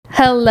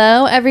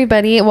Hello,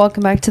 everybody.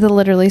 Welcome back to the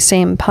Literally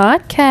Same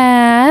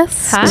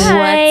podcast.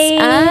 Hi.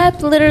 What's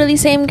up, Literally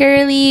Same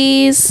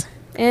girlies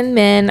and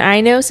men? I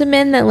know some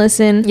men that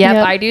listen. Yep,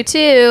 I do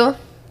too.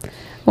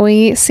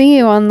 We see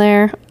you on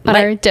there on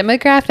our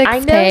demographics I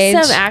know page.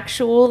 some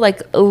actual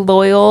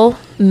loyal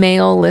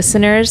male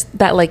listeners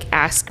that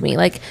ask me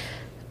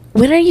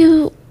when are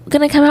you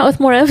gonna come out with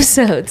more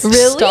episodes?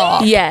 Really?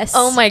 Stop. Yes.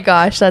 Oh my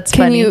gosh, that's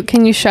Can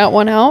funny. you shout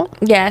one out?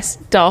 Yes,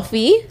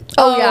 Dolphy.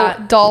 Oh yeah,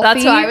 Dolphy.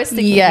 That's what I was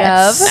thinking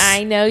Yes. of.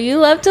 I know you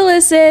love to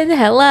listen.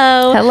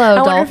 Hello. Hello,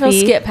 I wonder if he'll Dolphy.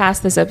 skip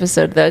past this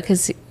episode though,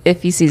 because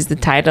if he sees the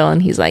title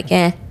and he's like,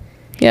 Yep.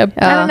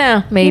 I don't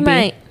know, maybe. He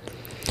might.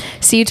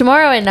 See you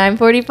tomorrow at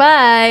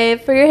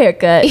 9:45 for your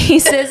haircut. He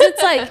says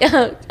it's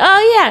oh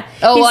yeah.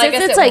 Oh, he well, I says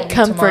guess it's it won't be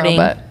comforting,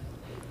 tomorrow,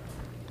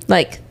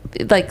 like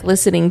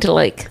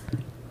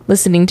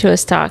listening to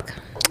us talk.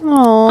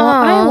 Oh,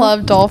 I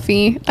love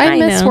Dolphy. I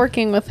miss know.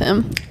 working with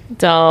him.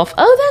 Dolph.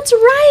 Oh, that's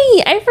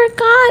right. I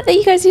forgot that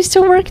you guys used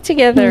to work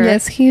together.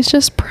 Yes, he's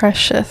just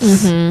precious.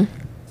 Mm-hmm.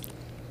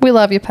 We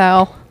love you,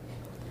 pal.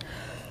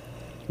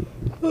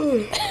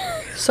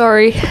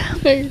 Sorry.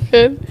 You're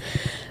good.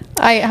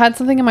 I had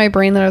something in my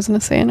brain that I was going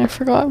to say, and I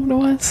forgot what it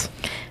was.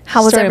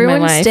 How was Story of my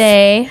everyone's life.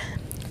 day?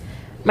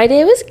 My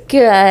day was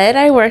good.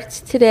 I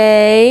worked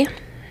today.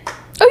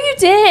 Oh, you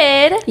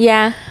did?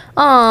 Yeah,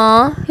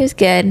 Aw. it was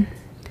good.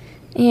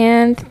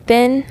 And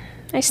then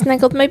I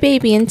snuggled my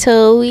baby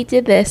until we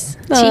did this.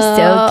 She's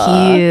so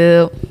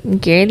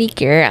cute. Girly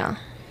girl.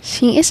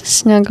 She is a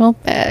snuggle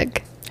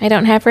bag. I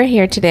don't have her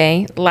here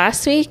today.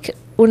 Last week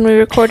when we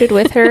recorded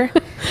with her,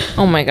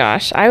 oh my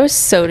gosh, I was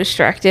so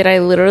distracted. I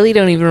literally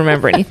don't even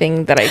remember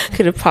anything that I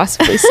could have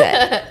possibly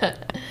said.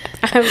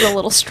 I was a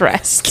little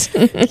stressed.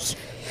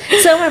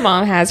 So my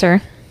mom has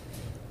her.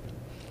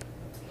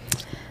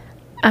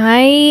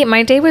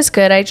 My day was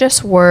good. I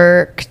just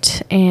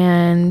worked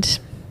and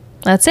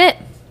that's it.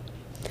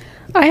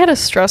 I had a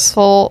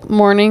stressful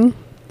morning,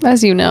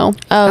 as you know.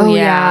 Oh,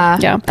 yeah.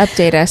 Yeah.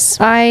 Update us.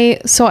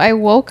 I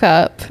woke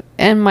up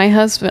and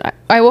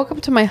I woke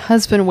up to my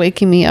husband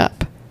waking me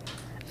up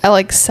at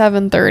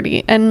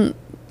 7:30, and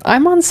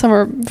I'm on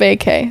summer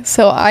vacay,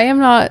 so I am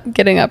not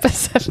getting up at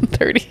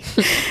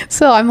 7:30.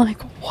 So I'm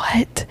like,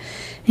 what?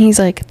 And he's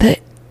like,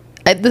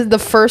 the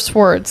first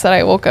words that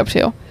I woke up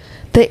to,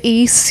 the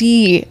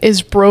AC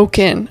is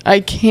broken.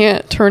 I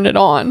can't turn it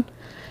on.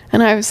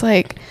 And I was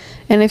like,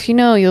 and if you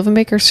live in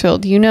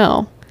Bakersfield, you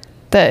know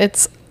that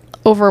it's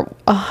over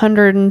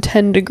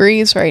 110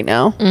 degrees right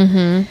now.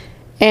 Mm-hmm.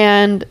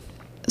 And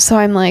so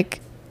I'm like,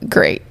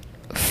 great.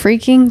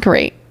 Freaking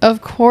great.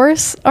 Of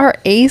course our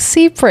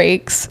AC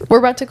breaks. We're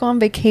about to go on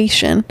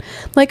vacation.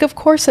 Of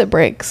course it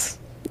breaks.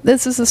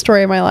 This is the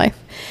story of my life.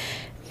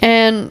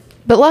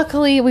 But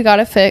luckily we got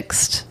it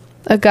fixed.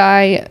 A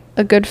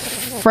good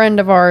friend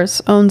of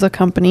ours owns a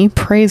company.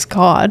 Praise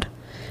God.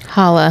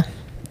 Holla.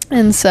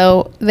 And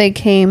so they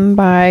came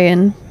by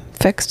and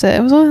fixed it.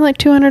 It was only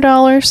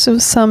 $200. It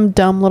was some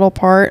dumb little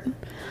part.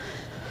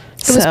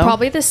 It was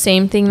probably the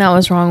same thing that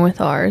was wrong with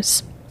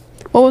ours.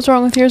 What was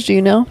wrong with yours? Do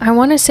you know? I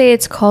want to say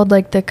it's called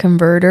the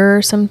converter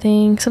or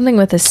something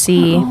with a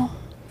C. Oh,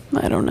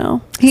 I don't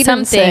know. He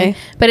didn't Something, say.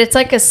 but it's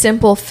a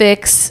simple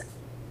fix.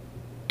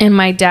 And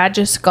my dad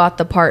just got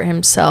the part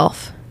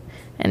himself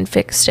and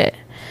fixed it.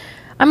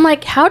 I'm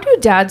like, how do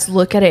dads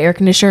look at an air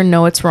conditioner and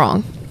know it's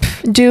wrong?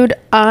 Dude,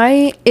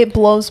 it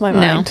blows my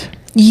mind.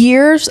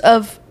 Years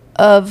of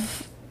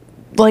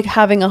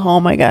having a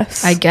home, I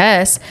guess. I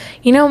guess.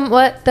 You know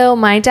what though?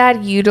 My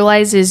dad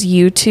utilizes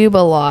YouTube a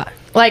lot.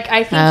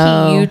 I think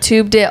he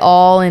YouTubed it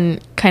all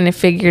and kind of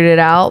figured it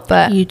out,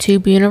 but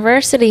YouTube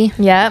University.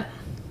 yeah.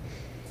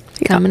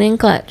 Coming in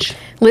clutch.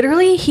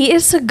 Literally, he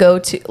is a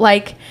go-to.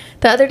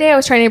 The other day I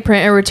was trying to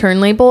print a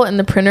return label and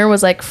the printer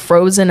was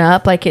frozen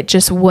up, it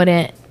just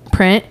wouldn't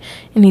print.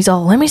 And he's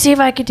all, let me see if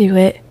I could do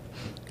it.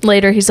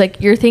 Later, he's like,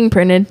 your thing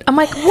printed. I'm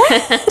like,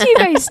 what do you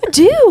guys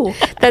do?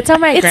 That's how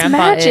my It's grandpa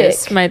magic.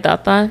 is. My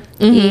tata.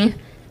 He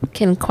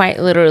can quite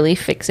literally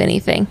fix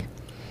anything.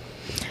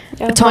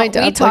 My We dad's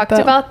like talked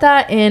that. about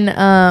that in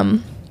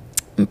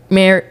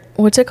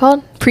what's it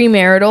called?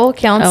 Premarital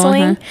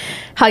counseling.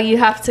 Uh-huh. How you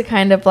have to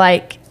kind of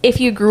if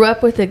you grew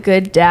up with a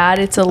good dad,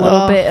 it's a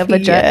little bit of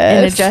an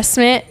yes.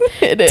 adjustment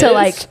It to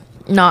is.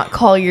 not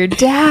call your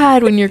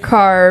dad when your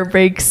car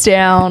breaks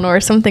down or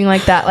something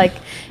like that.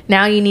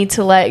 Now you need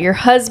to let your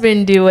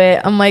husband do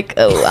it. I'm like,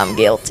 oh, I'm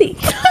guilty.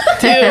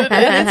 Dude,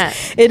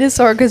 it is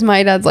hard because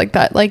my dad's like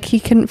that.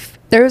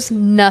 There's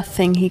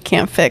nothing he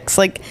can't fix.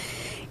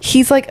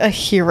 He's a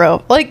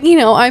hero.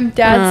 I'm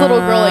dad's little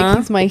girl.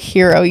 He's my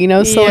hero,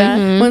 So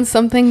when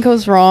something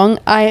goes wrong,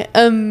 I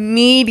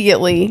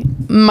immediately,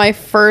 my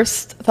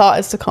first thought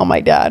is to call my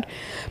dad.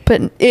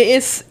 But it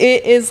is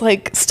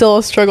still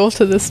a struggle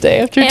to this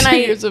day after 2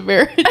 years of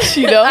marriage,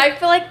 I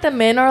feel like the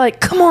men are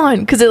come on,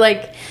 because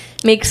it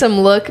makes them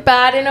look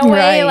bad in a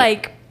way.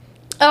 Right.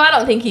 Oh, I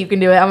don't think you can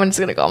do it. I'm just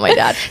gonna call my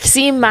dad.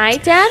 See, my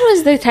dad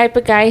was the type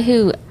of guy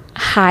who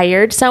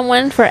hired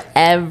someone for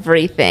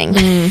everything.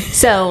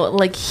 So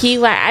like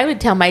I would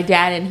tell my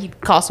dad and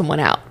he'd call someone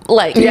out,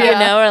 like you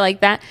know, or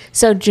like that.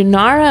 So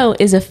Gennaro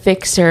is a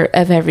fixer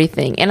of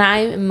everything, and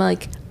I'm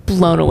like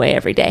blown away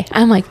every day.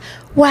 I'm like,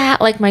 wow,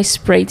 like my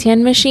spray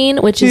tan machine,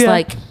 which is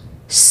like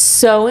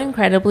so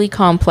incredibly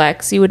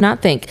complex. You would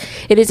not think.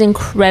 It is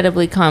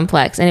incredibly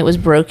complex, and it was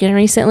broken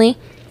recently.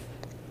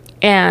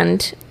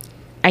 And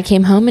I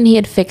came home and he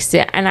had fixed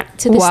it, and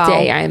to this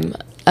day I'm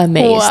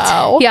amazed.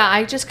 Wow. Yeah,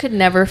 I just could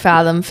never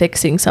fathom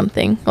fixing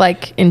something,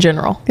 like in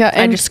general. Yeah,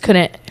 I and- just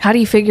couldn't. How do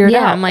you figure it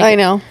Yeah, out? I'm like, I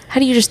know. How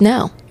do you just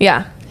know?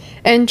 Yeah.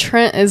 And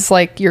Trent is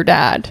like your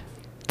dad,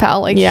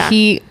 pal. Like Yeah.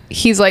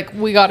 he's like,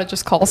 we gotta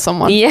just call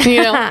someone. Yeah.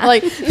 You know,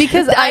 like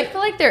because I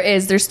feel like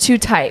there's two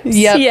types.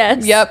 Yep.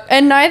 Yes. Yep.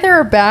 And neither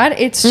are bad.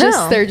 It's just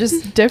No. they're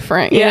just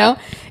different, you Yeah. know?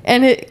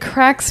 And it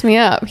cracks me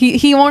up.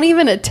 He won't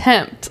even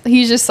attempt.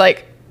 He's just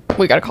like,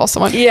 we gotta call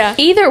someone. Yeah.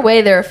 Either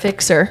way, they're a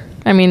fixer.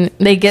 I mean,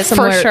 they get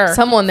For sure.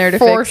 someone there to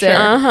For fix sure. it.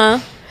 Uh-huh.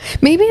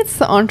 Maybe it's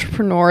the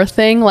entrepreneur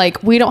thing.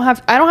 Like I don't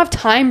have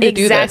time to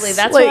do this. Exactly.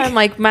 That's why I'm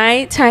like,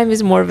 my time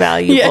is more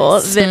valuable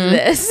Yes. than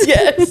this.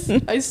 Yes.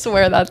 I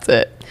swear that's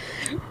it.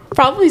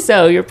 Probably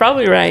so. You're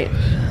probably right.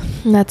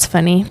 That's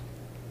funny.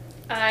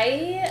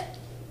 I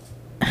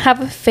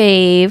have a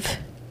fave.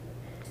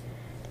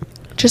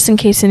 Just in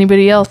case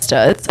anybody else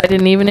does. I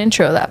didn't even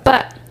intro that.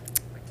 But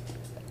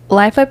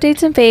life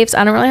updates and faves.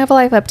 I don't really have a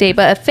life update,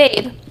 but a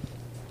fave.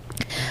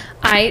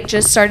 I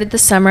just started the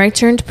summer. I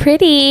turned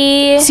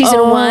pretty. Season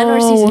 1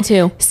 or season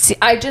 2?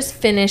 I just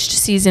finished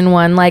season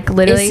 1. Like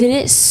literally. Isn't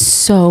it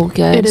so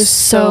good? It is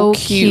so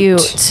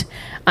cute.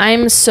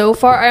 I'm so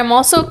far. I'm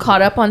also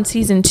caught up on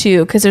season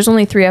 2 because there's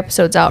only 3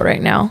 episodes out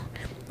right now.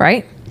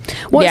 Right?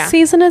 What Yeah.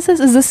 season is this?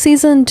 Is this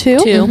season 2?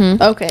 2.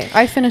 Mm-hmm. Okay.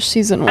 I finished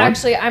season 1.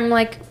 Actually, I'm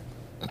like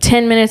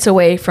 10 minutes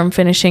away from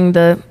finishing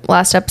the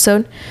last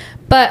episode.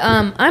 But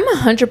I'm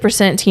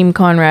 100% Team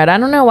Conrad. I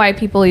don't know why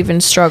people even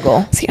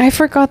struggle. See, I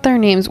forgot their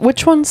names.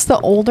 Which one's the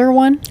older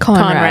one?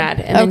 Conrad.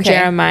 And then Okay.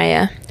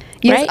 Jeremiah.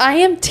 Yes, right? I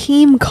am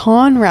Team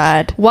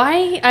Conrad.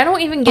 Why? I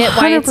don't even get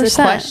why it's a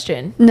 100%.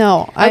 question.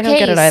 No, I don't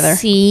get it either.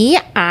 See,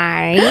 No.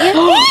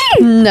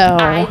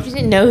 I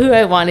didn't know who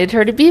I wanted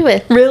her to be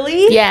with.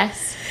 Really?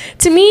 Yes.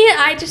 To me,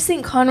 I just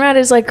think Conrad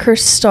is like her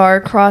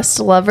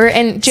star-crossed lover.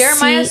 And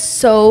Jeremiah's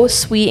so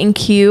sweet and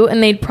cute.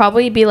 And they'd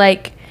probably be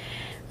like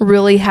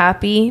really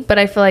happy. But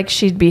I feel like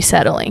she'd be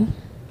settling.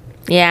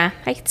 Yeah,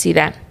 I could see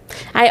that.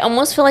 I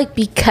almost feel like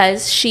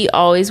because she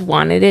always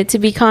wanted it to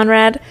be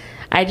Conrad,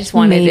 I just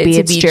wanted Maybe it to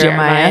it's be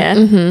Jeremiah.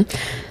 Jeremiah.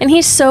 And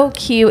he's so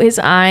cute. His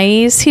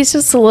eyes. He's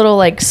just a little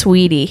like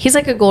sweetie. He's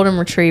like a golden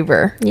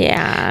retriever.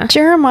 Yeah.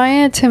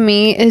 Jeremiah to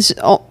me is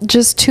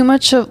just too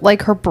much of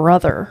like her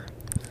brother.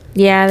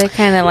 Yeah, they're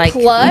kind of like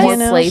Plus, more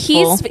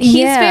playful. he's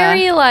Yeah.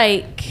 very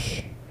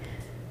like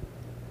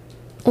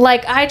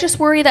I just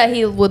worry that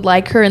he would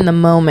like her in the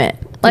moment.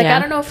 Like Yeah. I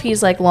don't know if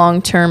he's like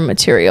long-term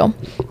material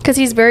because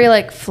he's very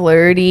like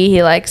flirty.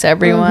 He likes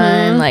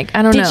everyone. Like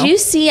I don't know. Did you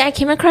see? I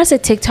came across a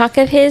TikTok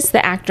of his,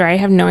 the actor. I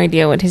have no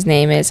idea what his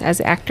name is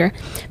as an actor,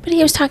 but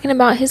he was talking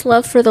about his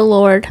love for the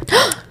Lord.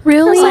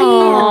 really? I was like,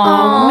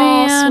 Aw,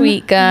 man.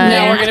 sweet guy.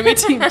 Yeah. We're gonna be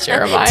Team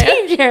Jeremiah.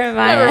 Team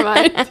Jeremiah.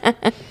 Never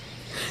mind.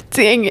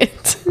 Dang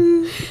it.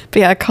 But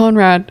yeah,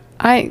 Conrad.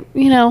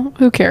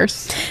 Who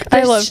cares?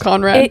 I love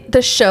Conrad.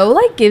 The show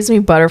like gives me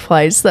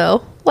butterflies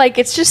though. Like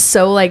it's just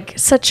so like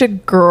such a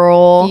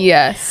girl.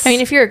 Yes. I mean,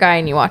 if you're a guy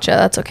and you watch it,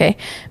 that's okay.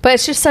 But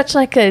it's just such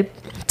like a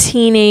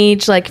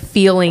teenage like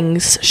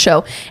feelings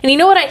show. And you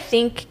know what I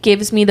think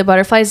gives me the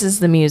butterflies is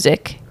the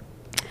music.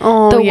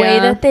 oh, The way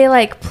that they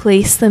like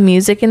place the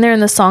music in there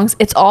and the songs.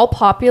 It's all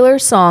popular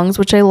songs,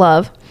 which I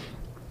love.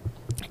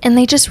 And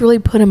they just really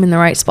put them in the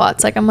right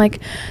spots. Like I'm like,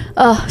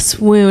 oh,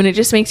 swoon. It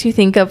just makes you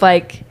think of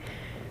like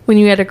when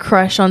you had a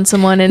crush on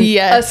someone and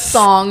Yes. a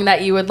song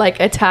that you would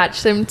like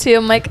attach them to.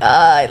 I'm like, oh,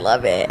 I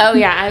love it. Oh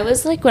yeah, I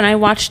was like when I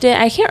watched it.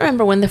 I can't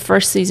remember when the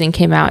first season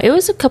came out. It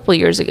was a couple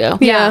years ago.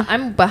 Yeah,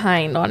 I'm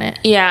behind on it.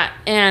 Yeah,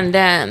 and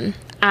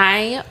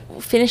I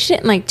finished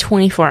it in like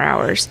 24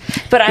 hours.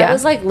 But I Yeah.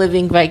 was like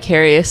living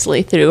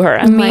vicariously through her.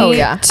 I'm Me like, Oh,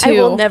 yeah. I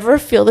will too. never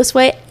feel this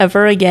way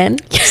ever again.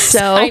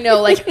 So I know,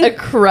 like a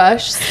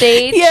crush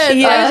stage. Yes, I was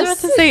Yes. about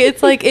to say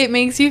it's like it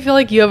makes you feel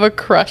like you have a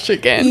crush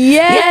again.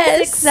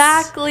 Yes,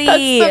 exactly.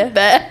 That's the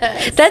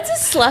best. That's a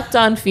slept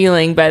on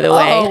feeling, by the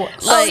way. Oh,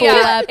 Oh,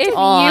 yeah. slept If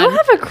on. you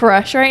have a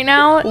crush right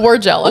now, We're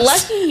jealous.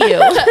 Lucky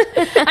you.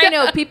 I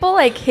know people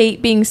like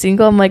hate being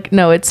single. I'm like,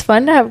 no, it's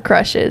fun to have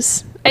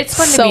crushes. It's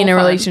fun to So be in a fun.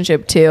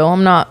 relationship too.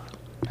 I'm not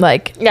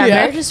like, Yeah, Yeah.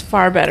 marriage is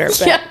far better.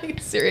 But Yeah,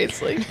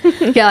 seriously.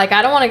 yeah, like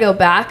I don't want to go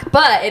back,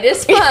 but it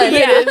is fun.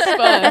 It is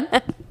fun.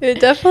 It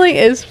definitely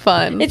is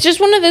fun. it's just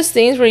one of those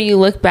things where you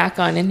look back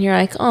on and you're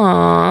like,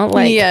 "Aw,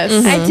 like Yes.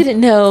 I didn't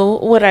know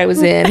what I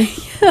was in."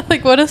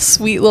 like what a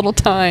sweet little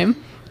time.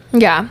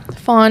 Yeah,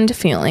 fond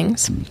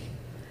feelings.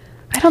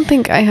 I don't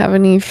think I have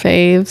any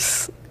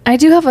faves. I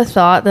do have a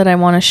thought that I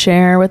want to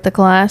share with the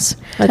class.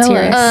 Let's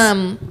hear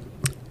it.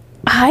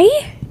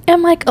 I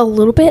am like a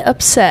little bit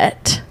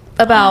upset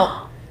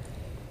about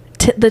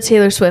the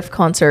Taylor Swift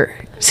concert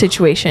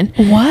situation.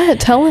 What?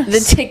 Tell us.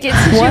 The ticket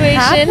What situation.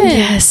 happened?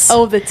 Yes.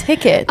 Oh, the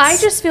tickets. I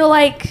just feel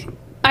like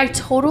I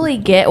totally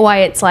get why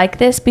it's like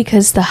this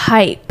because the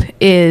hype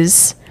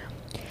is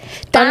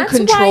That's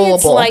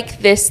uncontrollable. why it's like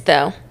this,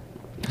 though.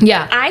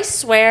 yeah. I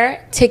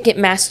swear,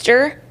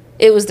 Ticketmaster,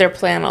 it was their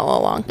plan all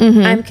along.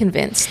 I'm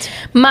convinced.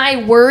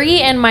 My worry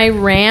and my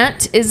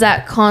rant is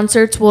that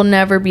concerts will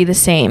never be the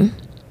same.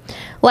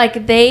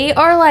 Like, they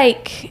are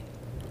like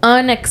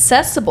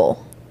unaccessible.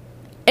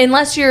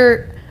 Unless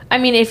you're, I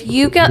mean, if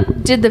you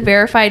did the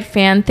verified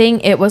fan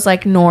thing, it was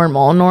like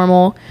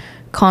normal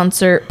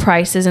concert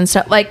prices and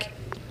stuff. Like,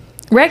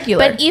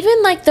 regular. But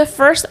even like the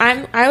first,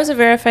 I was a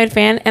verified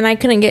fan and I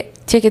couldn't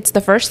get tickets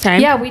the first time.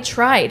 yeah, we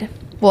tried.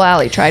 Well,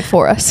 Allie tried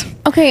for us.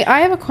 Okay,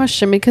 I have a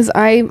question because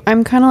I'm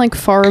kind of like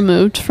far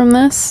removed from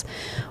this.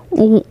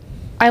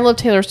 I love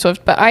Taylor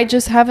Swift, but I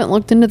just haven't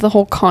looked into the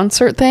whole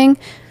concert thing.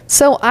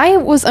 So I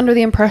was under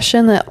the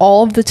impression that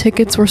all of the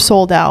tickets were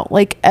sold out.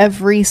 Like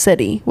every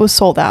city was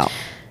sold out.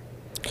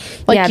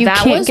 Like yeah, you that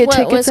can't was get what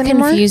tickets was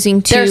anymore.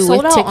 confusing too They're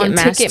sold with out on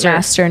Ticketmaster.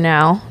 Ticketmaster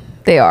now.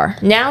 They are.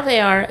 Now they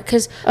are,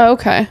 because Oh,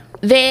 okay.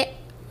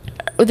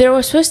 there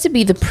was supposed to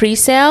be the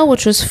pre-sale,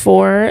 which was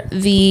for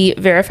the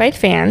verified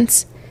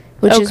fans,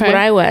 which is Okay. what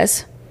I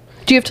was.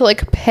 Do you have to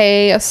like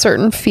pay a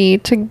certain fee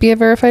to be a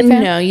verified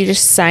fan? No, you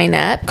just sign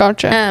up.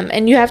 Gotcha.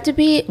 And you have to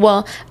be,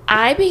 well,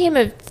 I became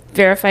a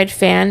verified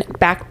fan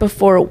back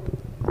before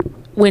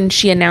when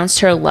she announced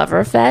her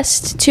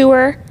Loverfest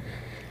tour.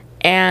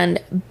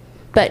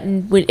 But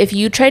if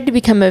you tried to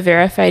become a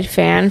verified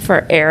fan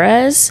for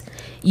Eras,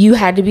 you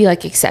had to be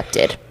like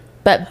accepted.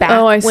 But back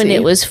Oh, I when see.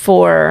 it was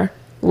for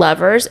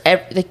lovers,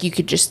 like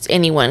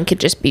anyone could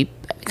just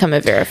become a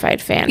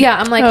verified fan. Yeah,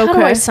 I'm like, how do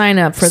Okay. I sign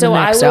up for the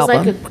next I was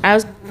album? I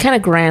was kind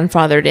of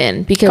grandfathered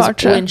in because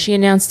Gotcha. when she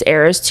announced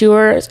Eras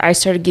tour, I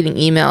started getting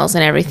emails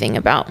and everything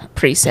about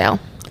pre-sale.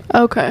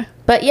 Okay.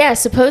 But yeah,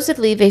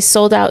 supposedly they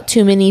sold out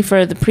too many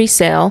for the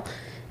pre-sale,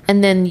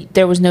 and then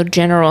there was no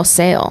general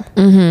sale,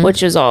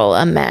 which was all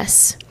a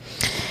mess.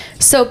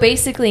 So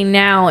basically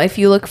now, if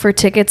you look for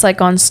tickets like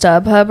on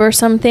StubHub or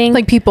something,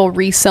 Like people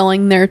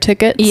reselling their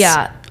tickets?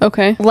 yeah,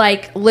 Okay.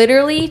 like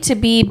literally to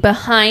be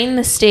behind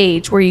the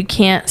stage where you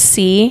can't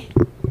see,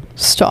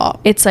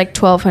 Stop. it's like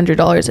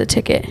 $1,200 a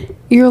ticket.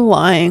 You're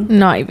lying.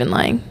 Not even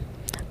lying.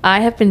 I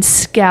have been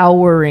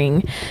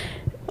scouring.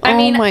 I Oh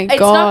mean, my it's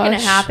not going to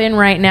gosh. happen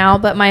right now,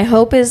 but my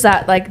hope is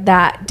that like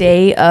that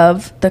day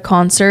of the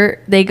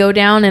concert, they go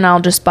down and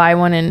I'll just buy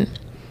one and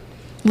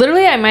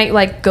literally I might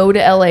like go to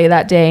LA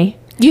that day.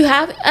 You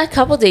have a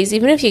couple days,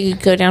 even if you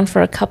could go down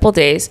for a couple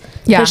days.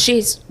 Yeah. Because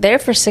she's there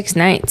for 6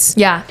 nights.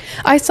 Yeah.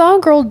 I saw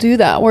a girl do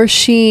that where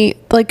she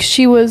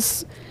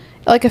was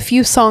like a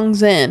few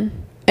songs in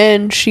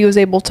and she was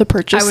able to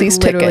purchase I would these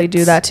literally tickets.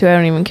 do that too. I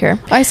don't even care.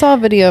 I saw a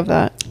video of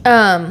that.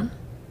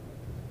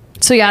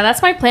 So yeah,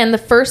 that's my plan. The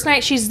first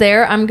night she's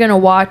there, I'm gonna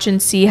watch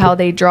and see how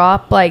they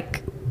drop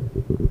like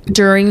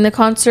during the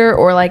concert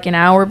or like an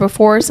hour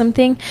before or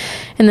something,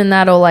 and then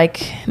that'll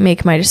like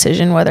make my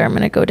decision whether I'm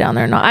gonna go down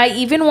there or not. I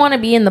even want to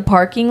be in the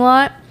parking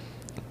lot,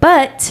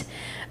 but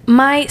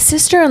my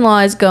sister-in-law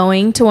is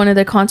going to one of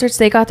the concerts.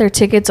 They got their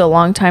tickets a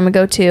long time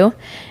ago too.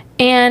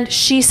 And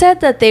she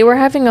said that they were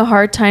having a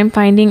hard time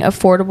finding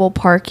affordable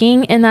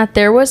parking and that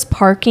there was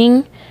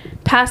parking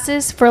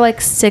passes for like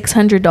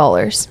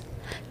 $600.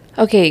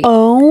 Okay.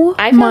 Oh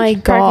I found my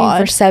parking god.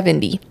 for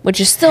 70,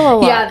 which is still a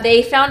lot. Yeah,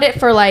 they found it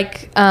for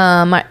like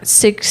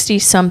 60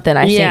 something,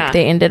 I Yeah. think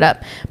they ended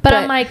up. But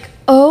I'm But- like,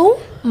 oh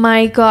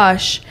my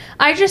gosh.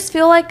 I just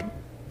feel like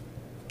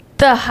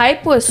the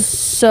hype was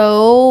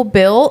so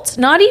built.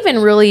 Not even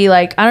really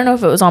like, I don't know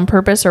if it was on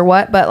purpose or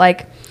what, but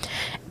like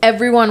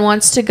everyone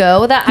wants to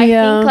go that I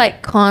Yeah. think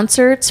like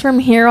concerts from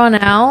here on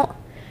out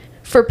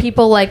for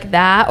people like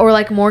that or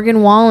like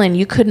Morgan Wallen,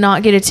 you could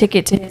not get a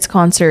ticket to his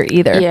concert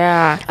either.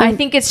 Yeah. I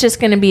think it's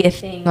just going to be a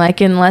thing. Like,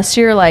 unless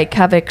you're like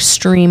have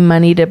extreme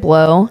money to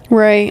blow,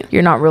 Right.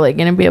 you're not really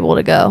going to be able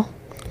to go.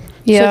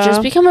 Yeah. So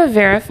just become a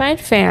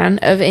verified fan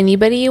of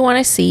anybody you want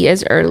to see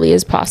as early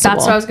as possible.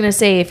 That's what I was going to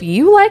say. If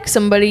you like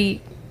somebody,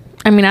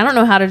 I mean, I don't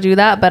know how to do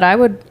that, but I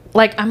would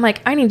like, I'm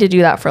like, I need to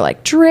do that for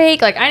like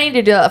Drake. Like, I need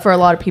to do that for a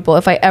lot of people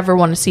if I ever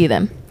want to see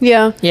them.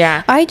 Yeah.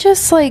 Yeah. I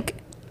just like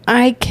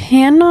I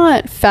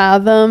cannot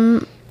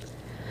fathom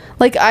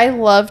like I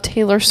love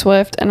Taylor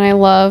Swift and I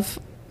love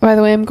by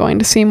the way I'm going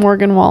to see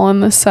Morgan Wallen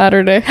this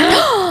Saturday.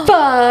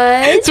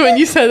 But So when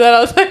you said that I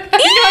was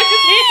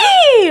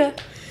like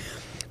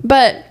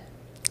But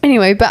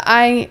anyway, but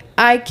I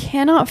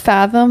cannot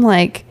fathom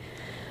like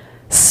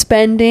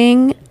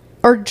spending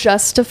or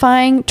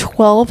justifying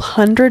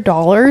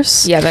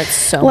 $1,200. Yeah, that's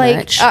so Like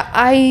much.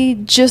 I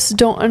just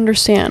don't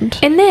understand.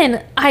 And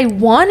then I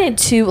wanted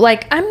to,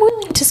 like, I'm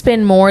willing to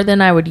spend more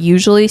than I would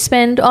usually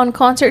spend on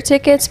concert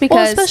tickets Well,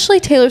 because especially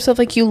Taylor Swift,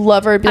 like you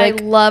love her, be I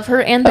like, love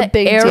her and a the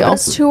big deal.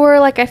 Eras tour.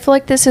 Like, I feel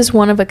like this is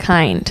one of a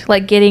kind,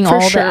 like getting For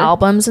all sure. the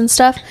albums and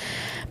stuff.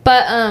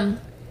 But,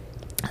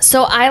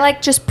 so I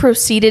like just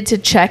proceeded to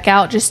check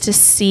out just to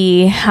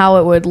see how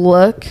it would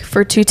look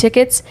for 2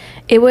 tickets.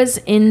 It was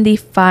in the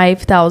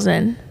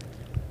 5,000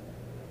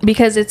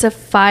 because it's a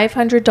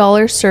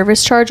 $500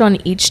 service charge on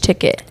each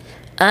ticket.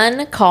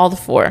 Uncalled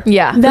for.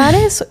 Yeah. That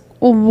is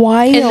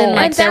wild. And then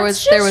like And there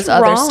that's was just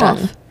other wrong.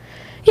 stuff.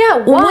 Yeah,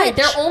 why? Which-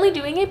 They're only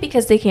doing it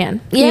because they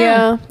can.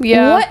 yeah.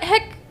 What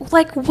heck?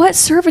 Like, what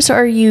service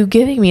are you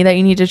giving me that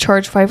you need to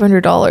charge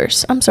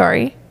 $500? I'm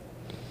sorry.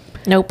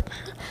 Nope.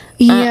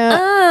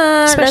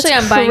 Yeah. Especially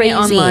I'm buying it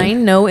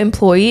online. No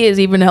employee is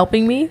even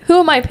helping me. Who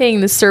am I paying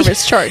this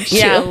service charge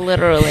Yeah, to?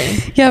 literally.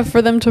 Yeah,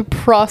 for them to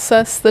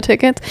process the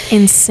tickets.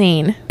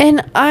 Insane.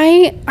 And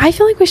I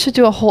feel like we should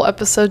do a whole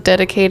episode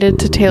dedicated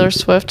to Taylor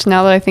Swift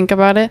now that I think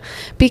about it.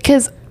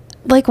 Because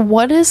like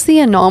what is the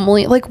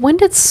anomaly? Like when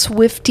did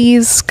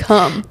Swifties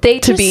come They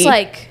to just be?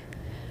 like,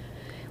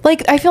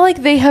 I feel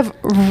like they have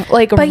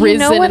like but risen you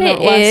know what in it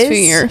the last is? few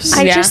years.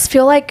 I Yeah. just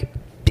feel like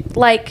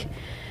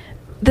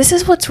this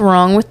is what's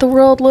wrong with the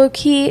world, low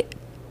key.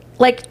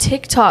 Like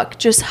TikTok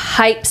just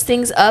hypes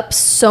things up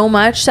so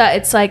much that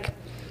it's like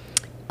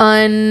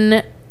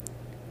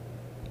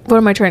what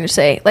am I trying to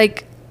say?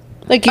 Like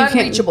Like you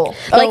unreachable.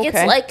 Oh, Like okay.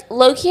 it's like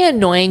low-key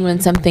annoying when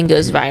something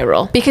goes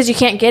viral. Because you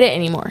can't get it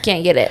anymore.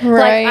 Can't get it.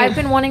 Right. Like I've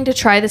been wanting to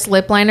try this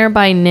lip liner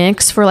by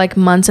NYX for like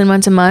months and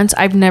months and months.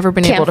 I've never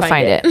been Can't able to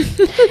find find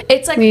it.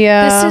 It's like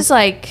Yeah. this is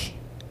like,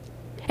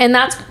 and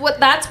that's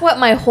what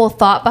my whole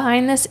thought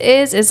behind this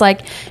is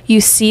like you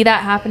see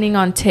that happening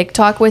on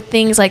TikTok with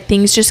things like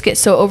things just get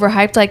so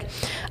overhyped. Like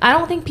I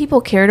don't think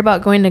people cared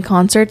about going to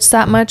concerts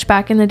that much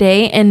back in the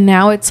day, and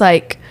now it's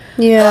like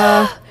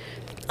yeah.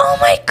 oh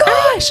my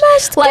gosh,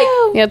 like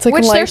Yeah, it's like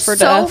which life they're or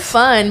so death.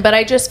 fun, but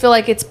I just feel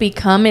like it's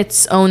become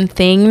its own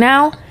thing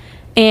now,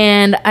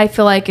 and I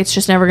feel like it's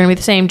just never gonna be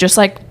the same. Just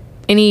like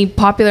any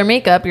popular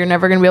makeup, you're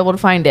never gonna be able to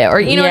find it, or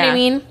you know what I Yeah.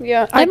 mean?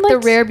 Yeah. Like the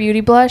Rare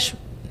Beauty blush,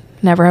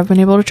 never have been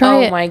able to try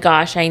Oh it. my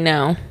gosh, I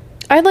know.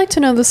 I'd like to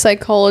know the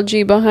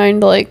psychology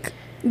behind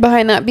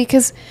that,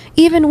 because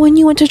even when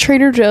you went to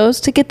Trader Joe's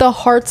to get the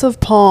Hearts of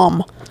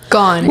Palm,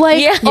 Gone.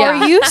 like, Yeah.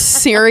 are you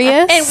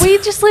serious? and we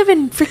just live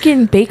in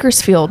freaking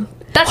Bakersfield.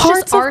 That's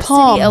Hearts just our of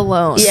Palm city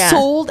alone. Yeah.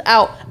 sold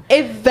out.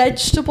 A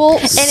vegetable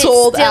And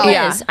sold it still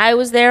out. is. I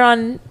was there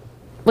on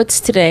what's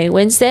today?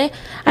 Wednesday?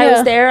 I Yeah.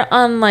 was there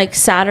on like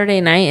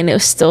Saturday night and it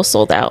was still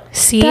sold out.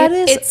 See, That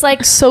is it's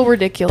like so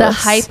ridiculous. the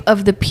hype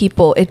of the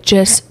people. It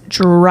just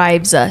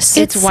drives us.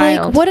 It's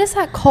wild. like, what is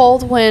that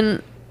called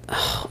when?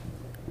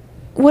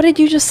 What did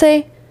you just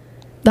say?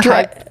 the Dri-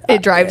 hype.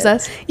 It drives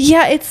us.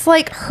 Yeah, it's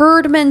like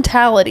herd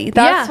mentality.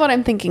 That's Yeah. what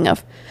I'm thinking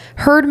of.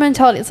 Herd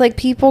mentality. It's like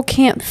people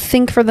can't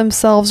think for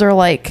themselves, or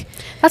like,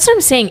 That's what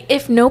I'm saying.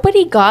 If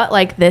nobody got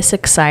like this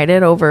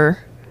excited over,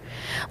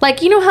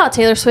 like, you know how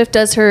Taylor Swift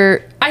does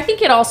her, I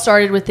think it all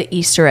started with the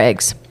Easter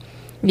eggs.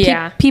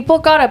 Yeah. People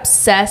got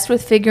obsessed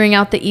with figuring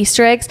out the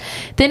Easter eggs.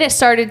 Then it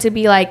started to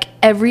be like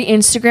every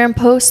Instagram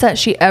post that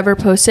she ever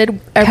posted,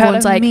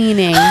 everyone's like,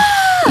 meaning.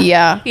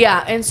 Yeah.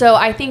 yeah. And so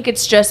I think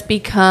it's just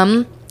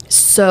become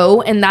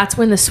so, and that's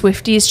when the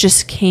Swifties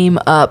just came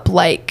up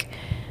like,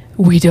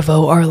 we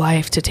devote our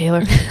life to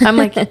Taylor. I'm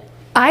like,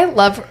 I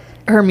love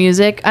her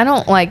music. I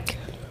don't like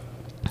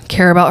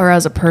care about her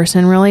as a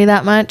person really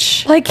that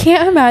much. Like,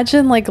 can't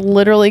imagine like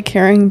literally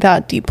caring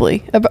that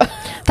deeply about.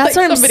 That's like,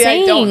 what I'm somebody I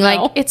saying. don't know.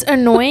 Like, it's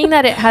annoying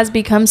that it has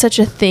become such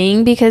a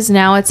thing because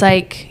now it's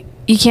like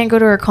you can't go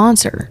to her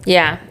concert.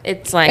 Yeah.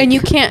 It's like and you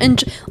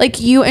can't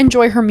you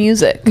enjoy her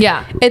music.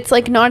 Yeah. It's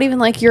like not even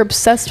like you're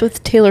obsessed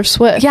with Taylor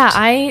Swift. Yeah,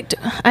 I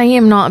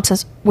am not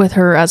obsessed with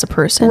her as a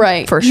person.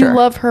 Right. For sure. You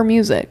love her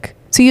music.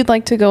 So you'd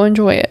like to go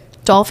enjoy it.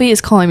 Dolphy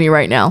is calling me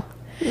right now.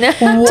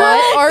 What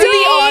are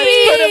the odds?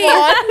 Put him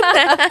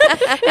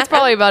on. It's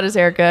probably about his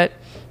haircut.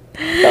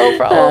 No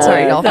problem.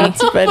 Sorry, Dolphy.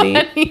 That's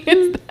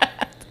funny.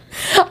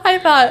 I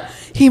thought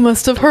he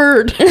must have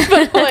heard.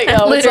 But like,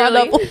 oh, it's not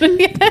Literally.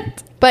 uploaded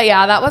yet. But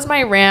yeah, that was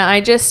my rant. I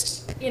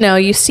just,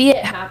 you see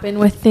it happen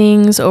with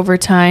things over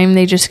time.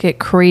 They just get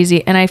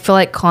crazy. And I feel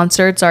like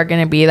concerts are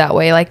going to be that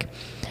way. Like,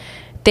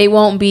 they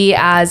won't be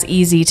as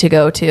easy to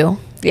go to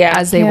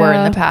as they were in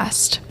Yeah. the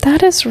past.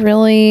 That's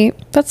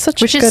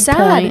such Which a is good sad.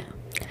 point.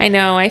 I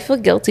know. I feel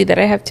guilty that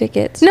I have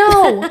tickets.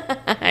 No.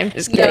 I'm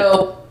just kidding.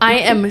 No. I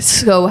am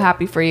so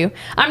happy for you.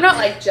 I'm not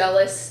like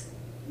jealous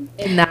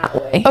in that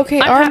way.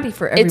 Okay, I'm our- happy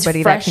for It's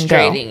everybody that can go.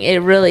 frustrating. It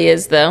really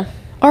is though.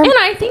 Our, And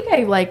I think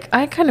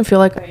I kind of feel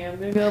like I am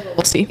gonna go, but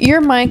we'll see. your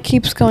mic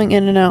keeps going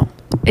in and out.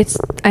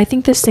 I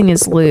think this thing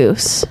is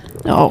loose.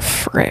 Oh,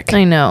 frick.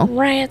 I know.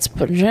 Rats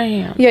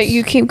pajamas. Yeah,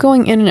 you keep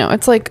going in and out.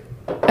 It's like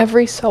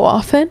every so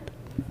often.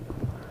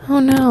 Oh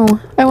no.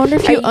 I wonder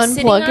if Are you you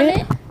sitting unplug on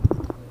it.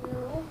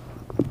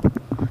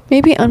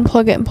 Maybe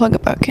unplug it and plug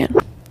it back in.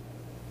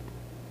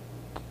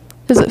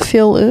 Does it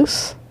feel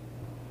loose?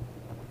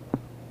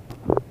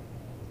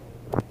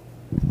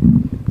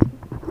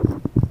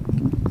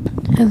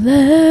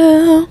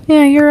 Hello.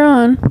 Yeah, you're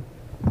on.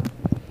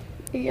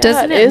 Yeah,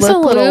 Doesn't it is a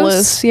look little loose?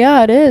 loose.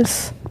 Yeah, it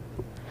is.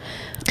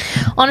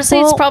 Honestly,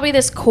 Well- it's probably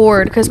this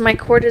cord because my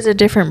cord is a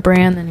different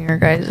brand than your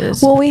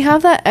guys's. Well, we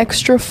have that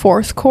extra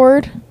fourth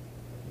cord.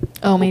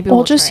 oh, maybe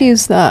We'll just try it.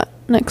 use that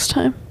next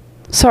time.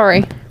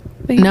 Sorry.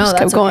 But you No, just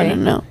that's kept going okay. in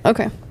and out.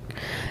 Okay.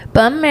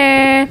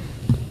 Bummer.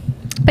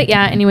 But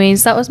yeah,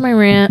 anyways, that was my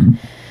rant.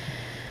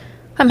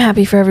 I'm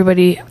happy for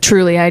everybody.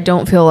 Truly, I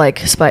don't feel like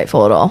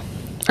spiteful at all.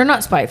 Or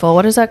not spiteful.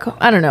 What is that called?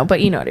 I don't know, but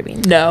you know what I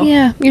mean. No.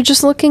 Yeah, you're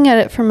just looking at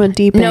it from a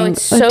deep No,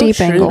 it's so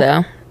true, angle.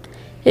 though.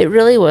 It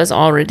really was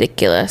all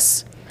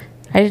ridiculous.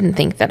 I didn't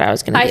think that I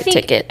was going to get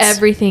tickets.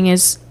 Everything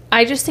is...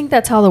 I just think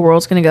that's how the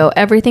world's going to go.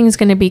 Everything's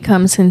going to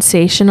become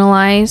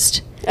sensationalized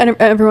And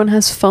everyone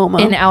has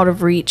FOMO. and out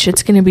of reach.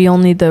 It's going to be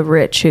only the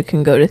rich who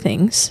can go to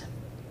things.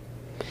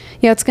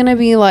 Yeah, it's going to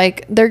be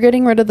like they're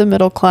getting rid of the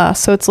middle class.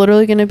 So it's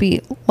literally going to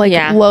be like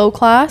Yeah. low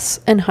class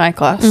and high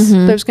class.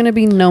 Mm-hmm. There's going to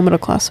be no middle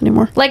class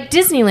anymore. Like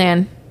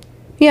Disneyland.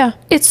 Yeah.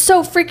 It's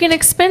so freaking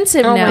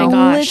expensive Oh now. my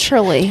gosh.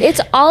 Literally. It's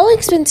all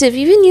expensive.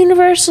 Even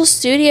Universal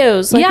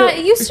Studios. Yeah,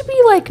 it used to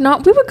be like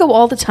not... We would go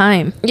all the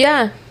time.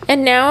 Yeah.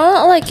 And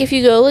now, like, if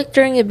you go, like,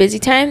 during a busy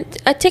time,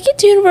 a ticket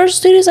to Universal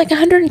Studios is, like,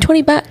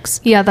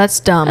 $120. Yeah, that's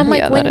dumb. I'm like,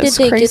 Yeah, when that did is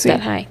they crazy. get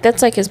that high?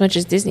 That's, like, as much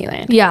as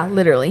Disneyland. Yeah,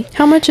 literally.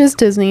 How much is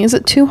Disney? Is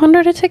it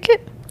 $200 a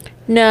ticket?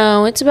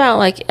 No, it's about,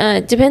 like,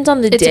 it depends on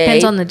the day. It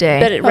depends on the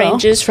day. But it Oh.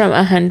 ranges from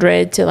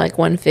 100 to, like,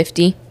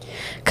 150.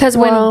 Because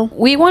Wow. when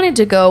we wanted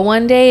to go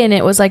one day and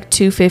it was like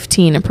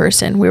 $215 a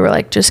person, we were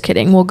like, just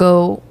kidding. We'll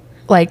go.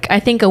 Like, I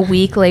think a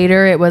week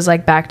later, it was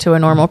like back to a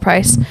normal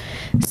price.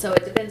 So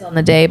it depends on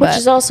the day, Which but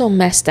is also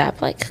messed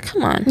up. Like,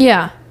 come on.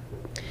 yeah.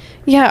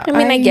 Yeah. I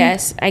mean, I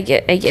guess. I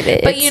get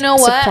it. But It's you know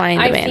what? Supply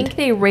and I demand. think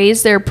they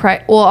raised their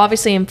price. Well,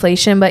 obviously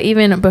inflation, but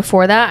even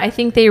before that, I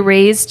think they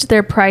raised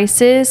their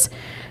prices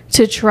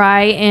to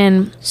try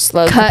and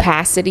Slow cut-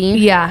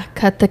 capacity.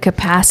 cut the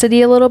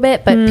capacity a little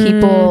bit, but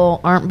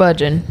people aren't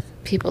budging.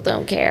 People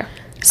don't care.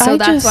 So I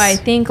that's just- why I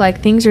think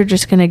like things are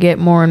just gonna get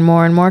more and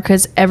more and more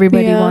because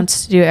everybody Yeah.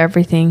 wants to do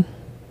everything.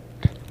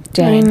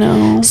 I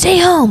know. Stay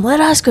home. Let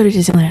us go to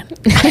Disneyland.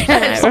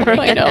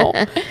 I know.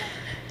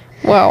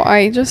 Wow,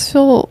 I just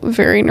feel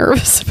very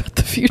nervous about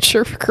the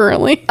future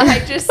currently. I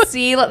just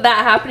see that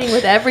happening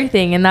with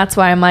everything, and that's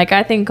why I'm like,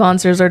 I think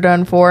concerts are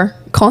done for.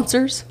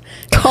 Concerts.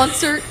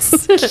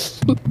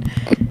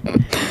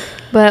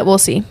 But we'll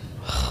see.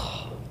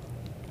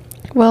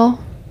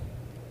 Well,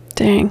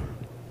 dang.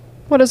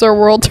 What is our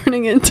world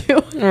turning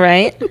into?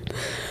 Right?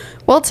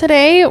 Well,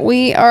 today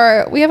we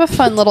have a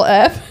fun little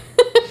F.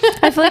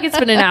 I feel like it's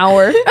been an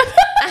hour.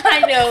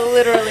 I know,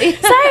 literally.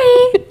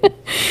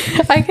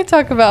 Sorry. I could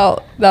talk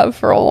about that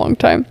for a long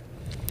time.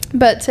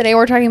 But today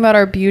we're talking about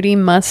our beauty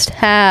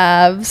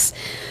must-haves.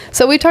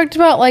 So we talked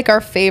about like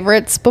our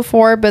favorites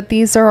before, but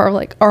these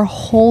are our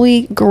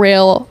holy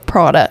grail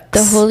products.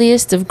 The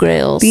holiest of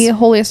grails. The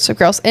holiest of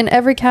grails. In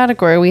every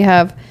category, we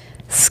have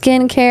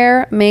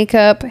skincare,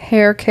 makeup,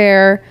 hair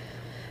care,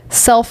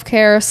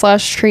 self-care /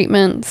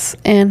 treatments,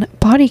 and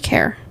body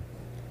care.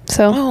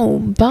 So, Oh,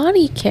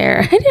 body care.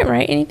 I didn't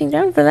write anything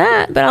down for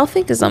that, but I'll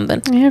think of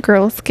something. yeah,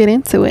 girl, let's get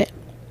into it.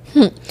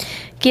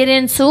 Get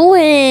into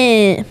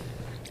it.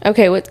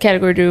 Okay, what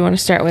category do we want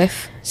to start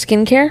with?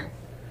 Skincare?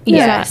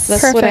 Yes.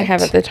 That's what I Perfect.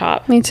 have at the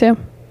top. Me too.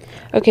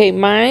 Okay,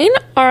 mine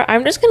are,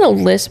 I'm just going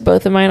to list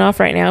both of mine off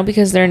right now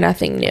because they're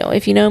nothing new.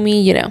 If you know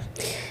me, you know.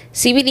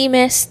 CBD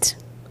mist,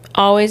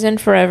 always and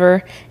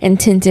forever, and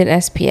tinted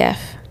SPF.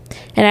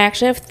 And I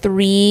actually have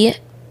 3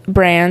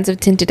 brands of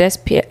tinted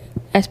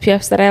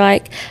SPFs that I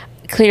like.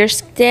 Clear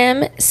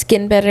Stem,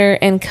 Skin Better,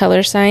 and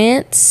Color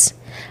Science.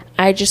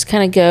 I just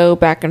kind of go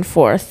back and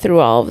forth through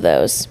all of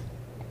those.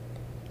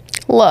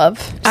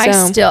 Love.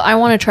 I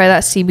want to try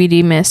that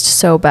CBD mist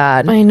so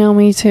bad. I know,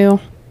 me too.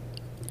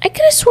 I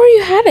could have swore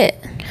you had it.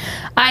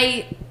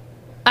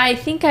 I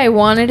think I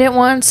wanted it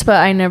once, but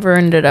I never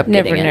ended up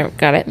getting it. Never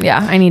got it. Yeah,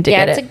 I need to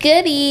Yeah, get it's it. a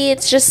goodie.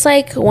 It's just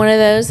like one of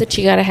those that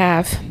you gotta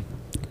have.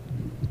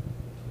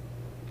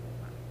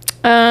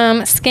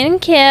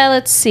 Skincare.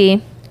 Let's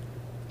see.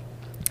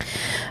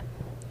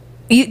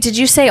 Did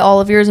you say all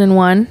of yours in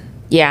one?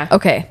 Yeah.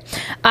 Okay.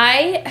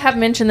 I have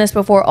mentioned this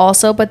before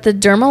also, but the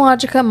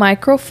Dermalogica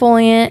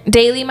Microfoliant,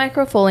 Daily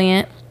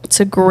Microfoliant, it's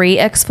a great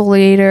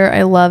exfoliator.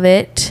 I love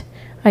it.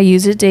 I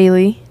use it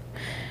daily.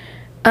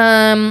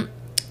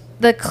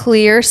 The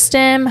Clear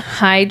Stem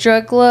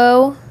Hydra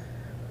Glow.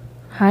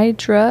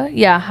 Hydra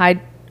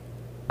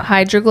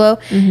Glow.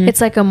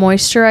 It's like a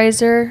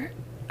moisturizer.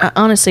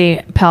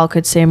 Honestly, Pal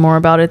could say more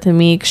about it than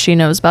me 'cause she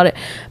knows about it.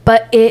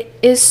 But it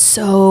is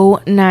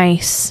so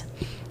nice.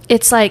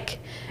 It's like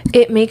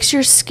it makes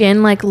your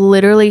skin like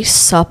literally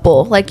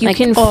supple. Like you Like,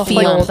 can oh,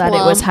 feel like that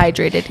it was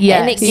hydrated.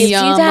 Yes. And it gives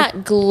Yum. you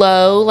that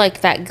glow,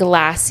 like that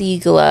glassy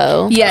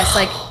glow. Yes,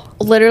 like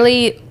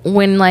literally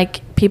when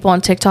like people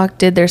on TikTok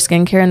did their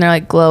skincare and they're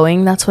like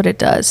glowing, that's what it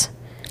does.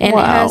 And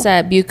Wow. it has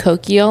a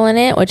bucochiol in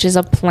it, which is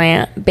a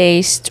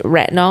plant-based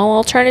retinol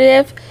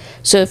alternative.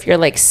 So if you're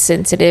like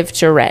sensitive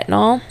to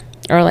retinol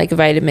or like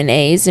vitamin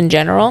A's in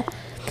general,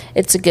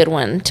 it's a good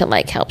one to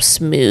like help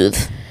smooth.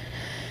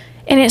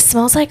 And it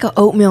smells like an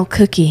oatmeal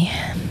cookie.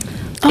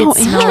 Oh, It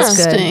smells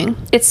good. interesting.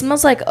 It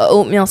smells like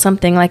oatmeal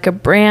something, like a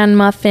bran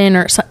muffin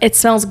or something. It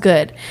smells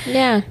good.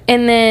 Yeah.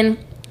 And then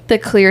the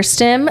Clear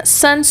Stem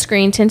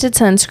sunscreen, tinted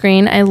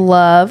sunscreen, I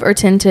love, or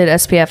tinted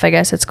SPF, I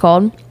guess it's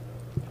called.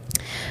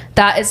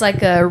 That is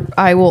like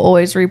I will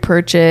always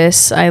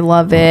repurchase. I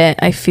love it.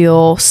 I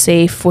feel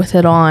safe with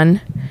it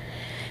on.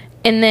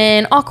 And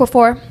then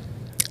Aquaphor.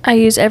 I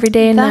use every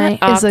day and night.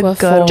 Is a Aquaphor.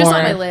 good Just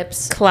one. on my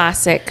lips.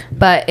 Classic.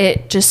 But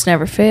it just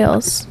never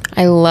fails.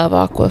 I love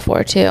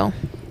Aquaphor too.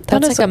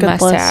 That That's is like a a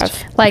good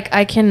must-have. Like,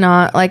 I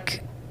cannot,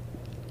 like,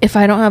 if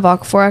I don't have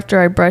Aquaphor after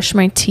I brush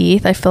my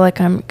teeth, I feel like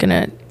I'm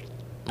gonna,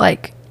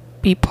 like,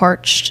 be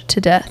parched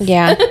to death.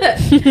 Yeah.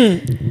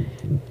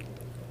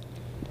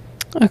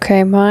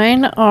 Okay,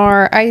 mine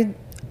are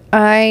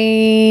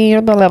my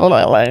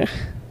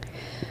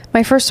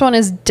first one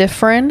is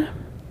Differin.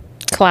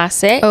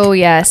 Classic. Oh,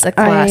 yes, a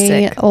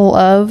classic. I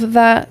love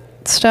that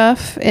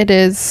stuff. It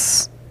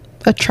is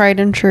a tried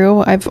and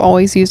true. I've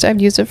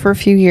used it for a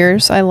few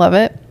years. I love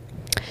it.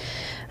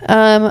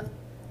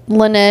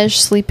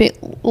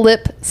 Laneige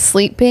lip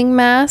sleeping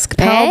mask.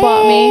 Pal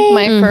bought me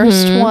my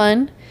first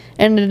one,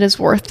 and it is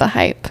worth the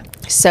hype.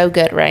 So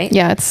good, right?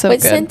 Yeah, it's so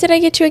What good. scent did I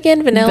get you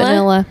again? Vanilla?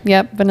 Vanilla.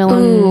 Yep, vanilla.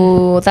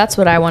 Ooh, that's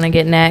what I want to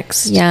get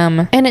next.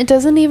 Yum. And it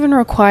doesn't even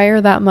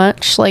require that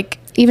much, like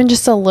even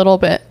just a little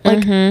bit.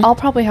 Like I'll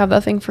probably have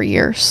that thing for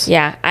years.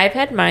 Yeah, I've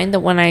had mine, the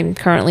one I'm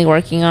currently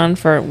working on,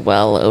 for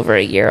well over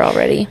a year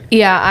already.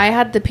 Yeah, I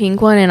had the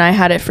pink one, and I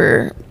had it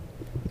for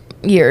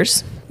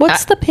years.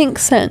 What's the pink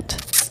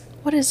scent?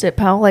 What is it,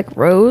 pal? Like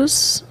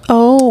rose?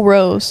 Oh,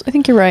 rose. I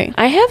think you're right.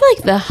 I have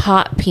like the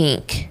hot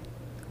pink.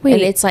 Wait.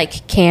 And it's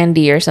like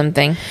candy or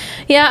something.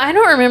 Yeah, I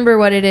don't remember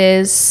what it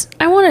is.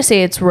 I want to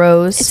say it's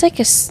rose. It's like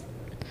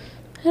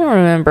I don't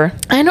remember.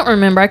 I don't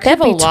remember. I could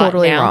have a be lot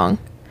totally now. wrong.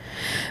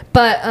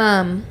 But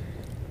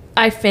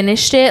I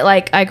finished it.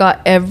 Like, I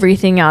got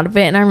everything out of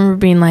it, and I remember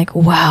being like,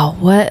 "Wow,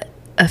 what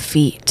a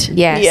feat!"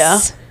 Yes. Yeah.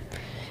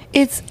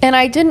 And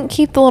I didn't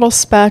keep the little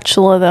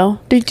spatula though.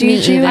 Did Me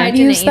you either. I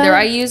use didn't either. that?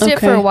 I used it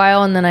for Okay. a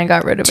while, and then I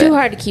got rid of Too it.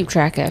 hard to keep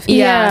track of.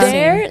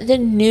 Yeah.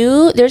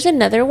 There's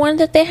another one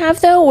that they have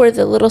though, where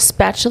the little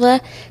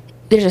spatula,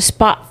 there's a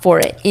spot for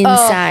it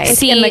inside. It's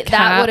See, in the that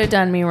cap. would have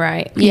done me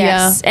right.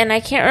 Yes, and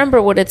I can't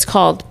remember what it's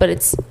called,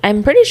 but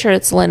I'm pretty sure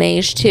it's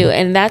Laneige too,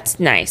 and that's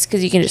nice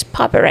because you can just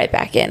pop it right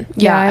back in.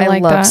 Yeah, I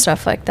like love that.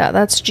 stuff like that.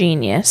 That's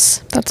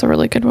genius. That's a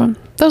really good one.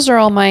 Those are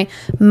all my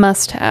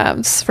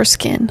must-haves for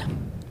skin.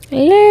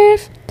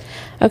 Love.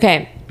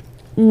 Okay,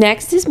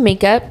 next is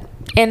makeup,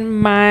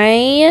 and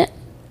my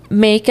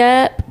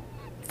makeup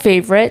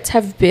favorites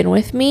have been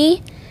with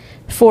me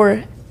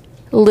for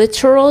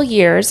literal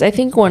years. I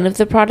think one of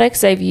the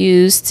products I've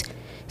used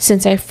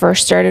since I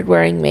first started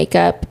wearing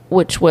makeup,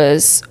 which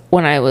was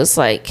when I was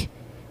like,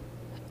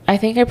 I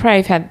think I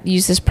probably have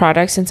used this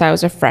product since I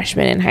was a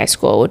freshman in high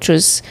school, which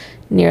was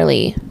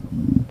nearly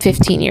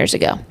 15 years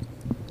ago.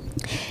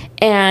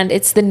 And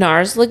it's the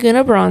NARS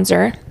Laguna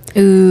bronzer.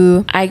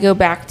 Ooh. I go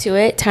back to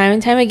it time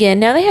and time again.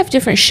 Now they have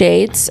different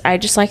shades. I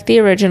just like the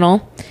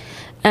original.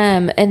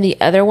 And the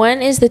other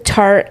one is the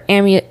Tarte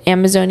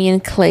Amazonian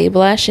Clay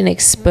Blush in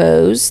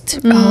Exposed.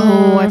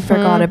 Oh, I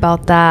forgot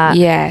about that.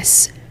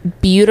 Yes.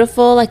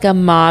 Beautiful, like a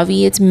mauve.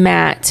 It's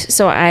matte.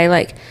 So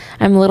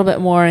I'm a little bit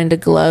more into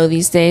glow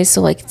these days.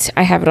 So like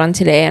I have it on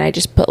today and I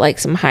just put like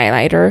some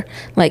highlighter,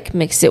 like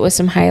mixed it with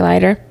some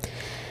highlighter.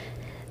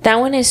 That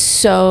one is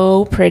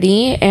so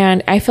pretty,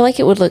 and I feel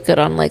like it would look good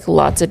on like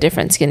lots of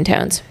different skin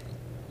tones.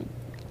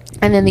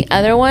 And then the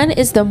other one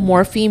is the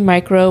Morphe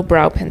Micro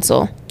Brow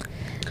Pencil.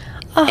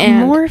 Oh,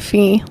 And-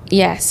 Morphe.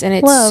 Yes, and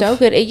it's Love. so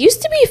good. It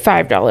used to be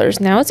 $5.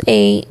 Now it's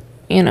 $8,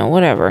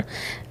 whatever.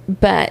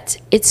 But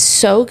it's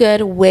so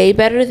good, way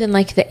better than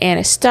like the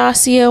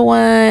Anastasia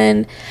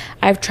one.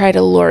 I've tried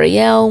a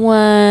L'Oreal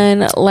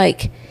one.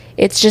 Like,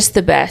 it's just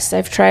the best.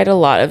 I've tried a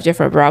lot of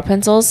different brow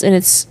pencils, and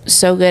it's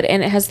so good.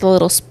 And it has the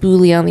little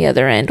spoolie on the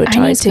other end, which I need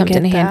always to comes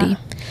in get handy.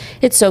 that.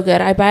 It's so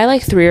good. I buy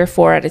like 3 or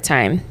 4 at a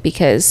time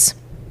because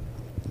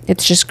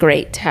it's just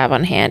great to have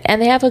on hand.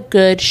 And they have a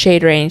good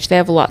shade range. They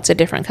have lots of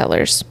different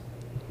colors.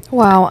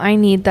 Wow, I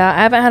need that.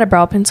 I haven't had a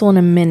brow pencil in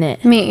a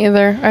minute. Me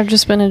either. I've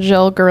just been a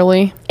gel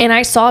girly. And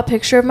I saw a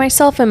picture of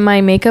myself, and my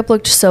makeup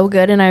looked so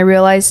good, and I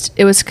realized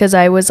it was because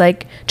I was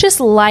like just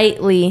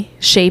lightly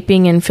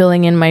shaping and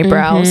filling in my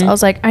brows. I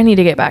was like, I need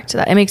to get back to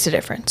that. It makes a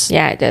difference.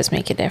 Yeah, it does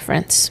make a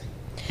difference.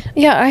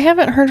 Yeah, I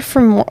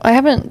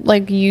haven't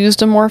like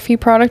used a Morphe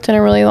product in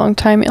a really long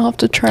time. You'll have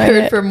to try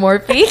Heard it. from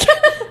Morphe.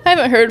 I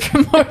haven't heard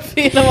from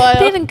Morphe in a while.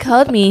 They haven't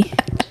called me.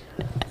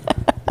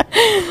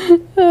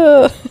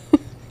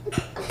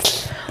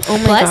 Oh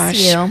my Bless gosh.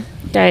 you.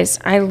 Guys,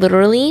 I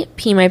literally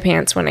pee my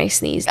pants when I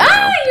sneeze now.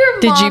 Ah, you're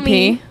Did you mommy.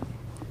 pee?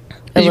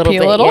 Did you pee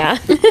a bit, little? yeah.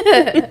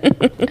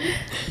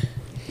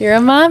 You're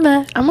a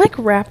mama. I'm like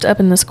wrapped up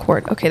in this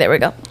cord. Okay, there we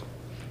go.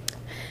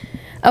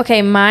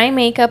 Okay, my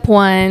makeup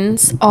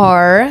ones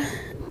are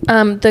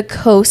the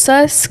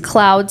Kosas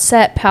Cloud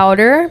Set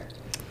Powder.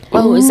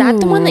 Oh, is that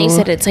the one that you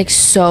said it's like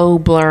so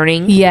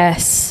blurring?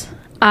 Yes.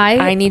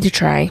 I need to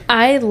try.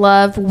 I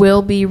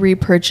will be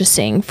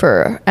repurchasing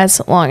for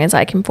as long as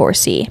I can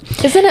foresee.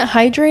 Isn't it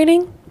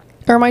hydrating?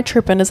 Or am I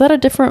tripping? Is that a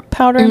different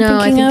powder I'm No,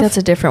 thinking I think of? that's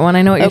a different one.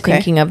 I know what you're Okay.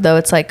 thinking of, though.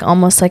 It's like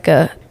almost like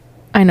I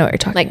know what you're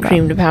talking Like about.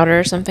 cream to powder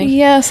or something?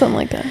 Yeah, something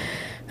like that.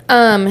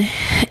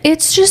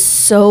 It's just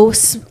so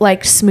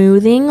like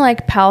smoothing,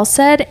 like Pal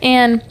said,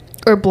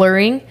 or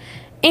blurring.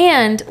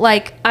 And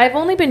like I've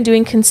only been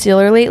doing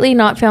concealer lately,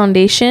 not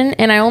foundation,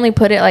 and I only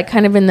put it like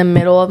kind of in the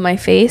middle of my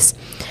face.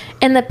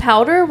 And the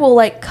powder will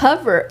like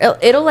cover,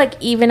 it'll like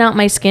even out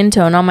my skin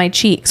tone on my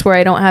cheeks where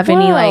I don't have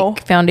any Wow.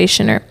 like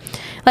foundation or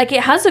like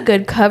it has a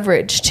good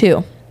coverage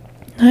too.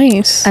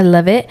 Nice. I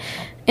love it.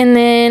 And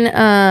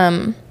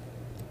then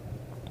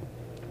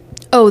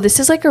oh, this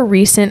is like a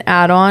recent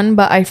add-on,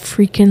 but I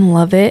freaking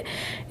love it.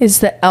 Is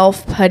the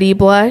e.l.f. Putty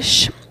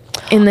Blush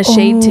in the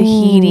shade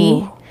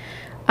Tahiti.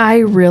 I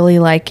really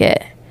like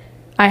it.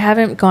 I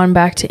haven't gone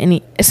back to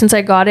any since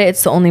I got it.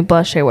 It's the only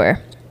blush I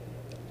wear.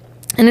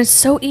 And it's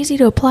so easy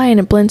to apply and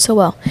it blends so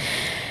well.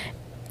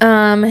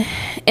 And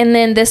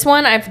then this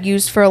one I've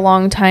used for a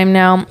long time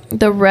now.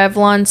 The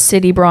Revlon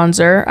City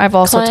Bronzer. I've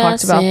also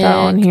talked about that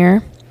on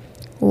here.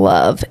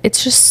 Love.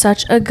 It's just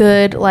such a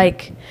good,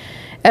 like,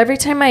 every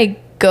time I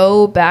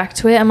go back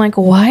to it, I'm like,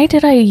 why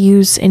did I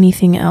use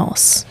anything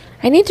else?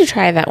 I need to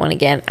try that one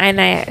again.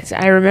 And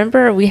I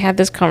remember we had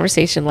this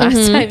conversation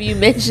last time you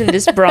mentioned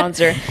this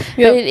bronzer.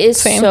 But it is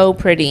same. so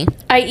pretty.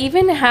 I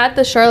even had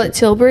the Charlotte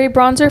Tilbury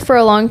bronzer for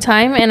a long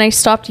time and I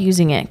stopped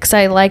using it because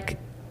I like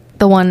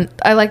the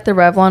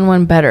Revlon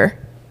one better.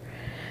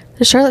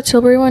 The Charlotte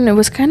Tilbury one, it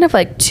was kind of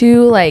like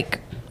too like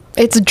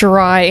It's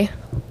dry.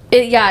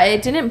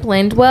 it didn't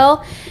blend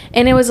well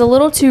and it was a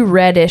little too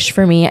reddish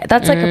for me.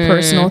 That's like a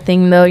personal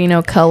thing though, you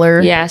know, color.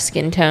 Yeah,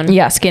 skin tone.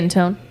 Yeah, skin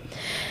tone.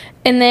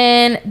 And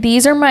then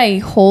these are my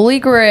holy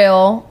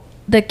grail,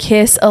 the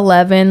Kiss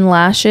 11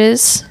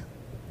 lashes.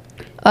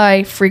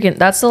 That's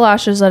the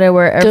lashes that I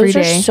wear every Those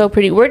day. are so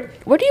pretty. Where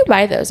do you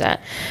buy those at?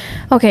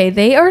 Okay,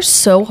 they are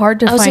so hard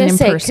to I was find gonna in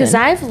say person. because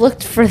I've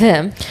looked for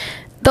them.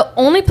 The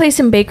only place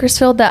in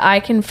Bakersfield that I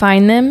can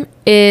find them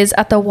is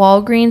at the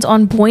Walgreens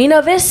on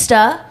Buena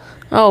Vista.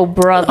 Oh,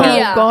 brother. Oh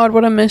Yeah. God,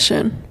 what a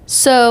mission.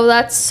 So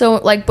that's so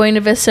like Buena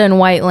Vista and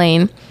White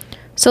Lane.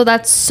 So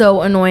that's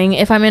so annoying.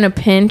 If I'm in a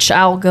pinch,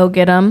 I'll go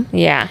get them.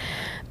 Yeah.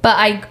 But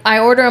I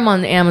order them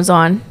on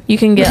Amazon. You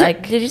can get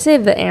like. Did you say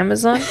the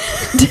Amazon?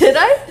 Did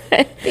I?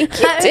 I think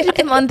you I did. ordered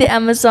them on the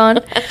Amazon.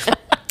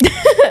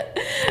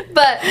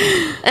 But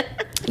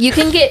you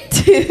can get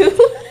two.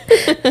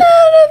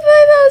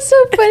 That was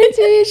so funny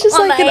to me. It's just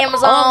On like the an,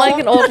 Amazon. on like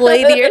an old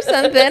lady or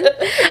something.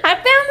 I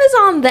found this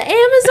on the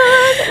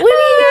Amazon. What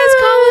do you guys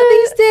call it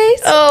these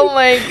days? Oh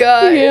my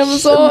gosh.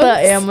 Amazons.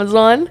 The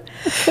Amazon.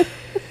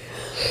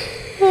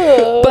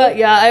 But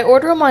yeah, I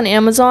order them on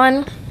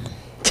Amazon.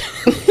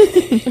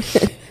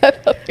 I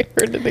thought we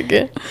heard it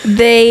again.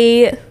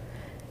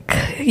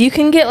 You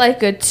can get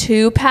like a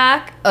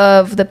 2-pack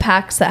of the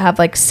packs that have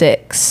like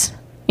 6.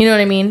 You know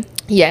what I mean?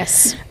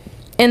 Yes.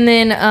 And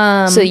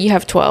then So you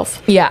have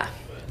 12. yeah.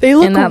 They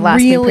look And that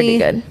lasts me really,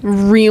 pretty good.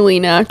 really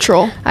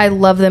natural. I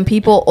love them.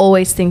 People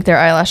always think they're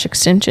eyelash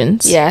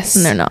extensions. Yes.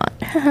 And they're not.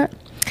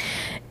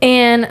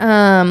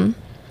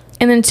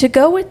 And then to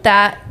go with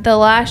that, the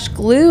lash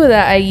glue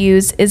that I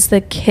use is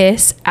the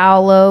Kiss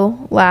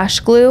Aloe Lash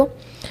Glue.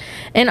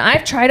 And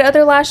I've tried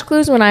other lash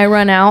glues. When I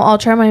run out, I'll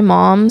try my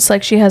mom's.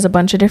 Like, she has a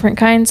bunch of different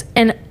kinds.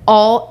 And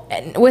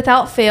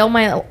without fail,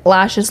 my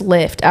lashes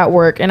lift at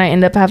work. And I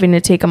end up having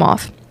to take them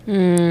off.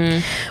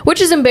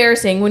 Which is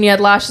embarrassing when you had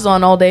lashes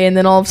on all day and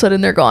then all of a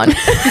sudden they're gone.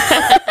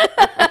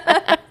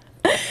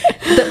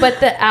 But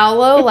the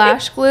aloe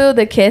lash glue,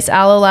 the Kiss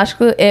Aloe Lash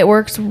Glue, it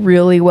works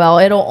really well.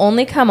 It'll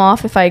only come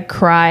off if I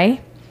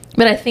cry.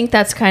 But I think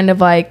that's kind of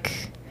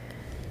like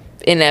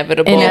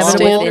Inevitable.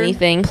 inevitable. If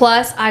anything.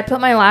 Plus, I put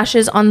my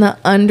lashes on the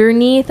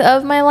underneath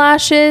of my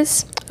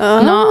lashes,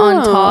 not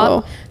on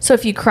top. So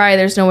if you cry,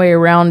 there's no way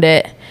around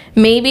it.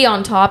 Maybe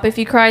on top, if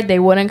you cried, they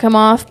wouldn't come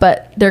off,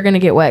 but they're going to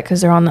get wet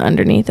because they're on the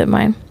underneath of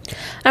mine.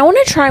 I want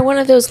to try one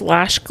of those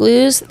lash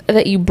glues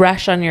that you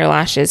brush on your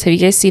lashes. Have you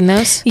guys seen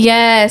those?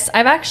 Yes,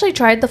 I've actually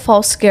tried the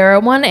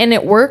Falscara one, and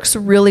it works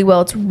really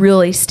well. It's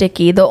really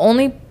sticky. The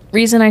only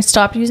reason I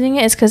stopped using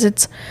it is because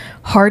it's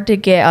hard to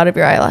get out of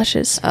your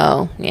eyelashes.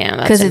 Oh, yeah.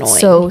 That's 'Cause it's annoying.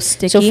 so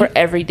sticky. So for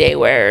everyday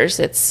wearers,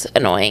 it's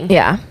annoying.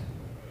 Yeah.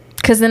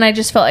 Because then I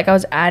just felt like I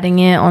was adding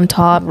it on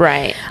top.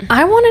 Right.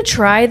 I want to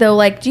try, though.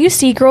 Like, do you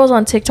see girls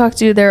on TikTok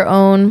do their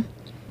own...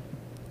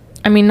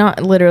 I mean,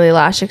 not literally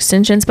lash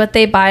extensions, but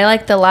they buy,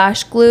 like, the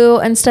lash glue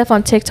and stuff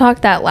on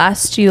TikTok that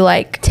lasts you,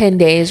 like... 10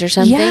 days or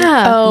something.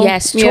 Yeah. Oh,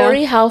 Yes. yeah.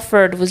 Tori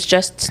Halford was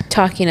just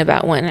talking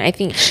about one. I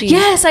think she...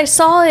 Yes, I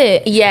saw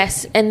it.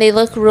 Yes. And they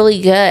look really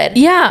good.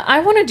 Yeah, I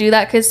want to do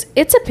that because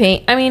it's a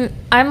pain. I mean,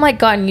 I'm, like,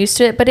 gotten used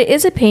to it, but it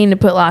is a pain to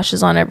put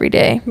lashes on every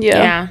day.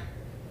 Yeah.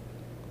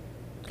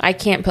 I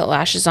can't put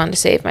lashes on to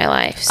save my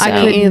life. So.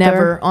 I could either.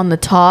 never. On the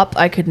top,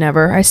 I could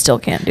never. I still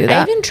can't do I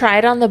that. even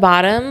tried on the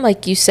bottom,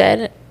 like you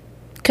said.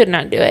 Could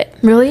not do it.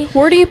 Really?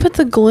 Where do you put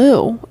the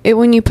glue?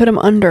 When you put them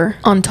under?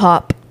 On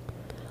top.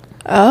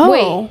 Oh.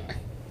 Wait.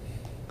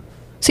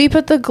 So you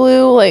put the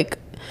glue like...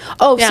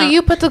 Oh, so Yeah.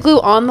 you put the glue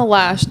on the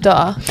lash,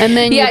 duh. And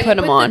then you put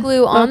them on. the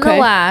glue on the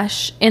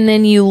lash, and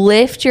then you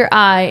lift your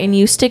eye, and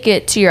you stick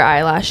it to your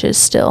eyelashes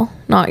still,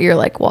 not your,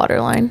 like,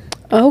 waterline.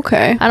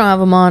 Okay. I don't have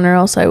them on, or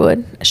else I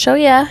would show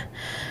ya.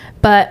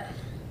 But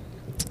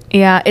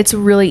yeah, it's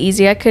really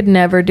easy. I could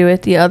never do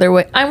it the other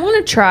way. I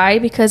want to try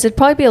because it'd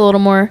probably be a little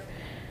more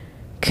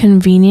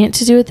convenient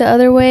to do it the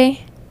other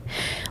way.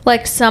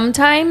 Like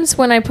sometimes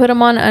when I put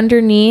them on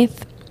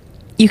underneath,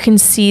 you can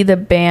see the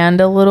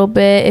band a little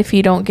bit if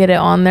you don't get it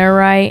on there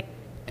right.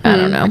 I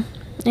don't know.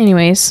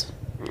 Anyways,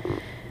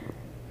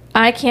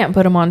 I can't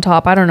put them on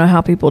top. I don't know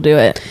how people do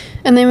it.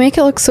 And they make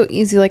it look so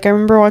easy. Like I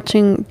remember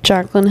watching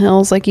Jaclyn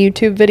Hill's like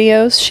YouTube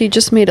videos. She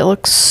just made it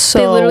look so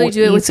They literally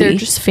do it with their easy.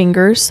 just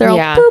fingers. They're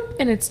Yeah. all boop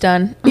and it's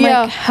done. I'm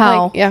Yeah, like,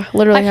 how? like, yeah,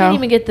 literally I how. can't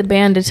even get the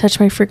band to touch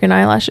my freaking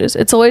eyelashes.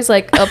 It's always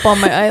like up on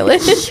my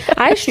eyelid.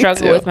 I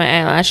struggle too. with my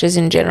eyelashes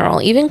in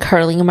general. Even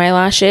curling my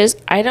lashes.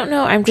 I don't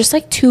know. I'm just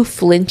like too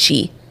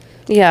flinchy.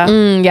 Yeah.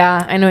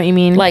 Yeah, I know what you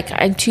mean. Like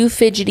I'm too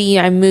fidgety.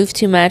 I move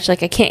too much.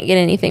 Like I can't get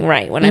anything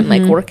right when I'm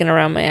like working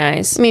around my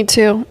eyes. Me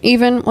too.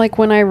 Even like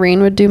when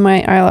Irene would do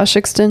my eyelash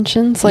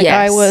extensions, like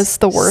I Yes. was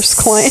the worst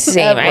client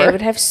Same. I ever.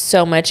 would have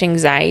so much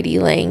anxiety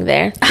laying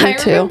there. I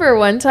too. remember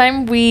one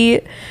time we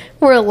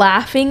were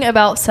laughing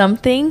about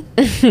something.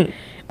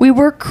 We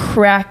were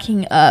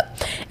cracking up.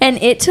 And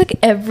it took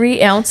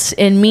every ounce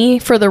in me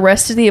for the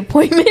rest of the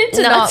appointment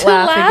to not to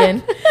laugh laugh.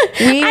 again.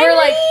 We were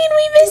like,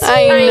 we miss you.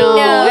 I know.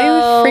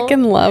 know. I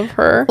freaking love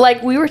her.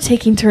 like we were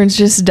taking turns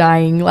just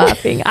dying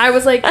laughing. I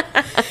was like,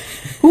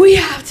 we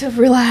have to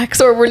relax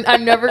or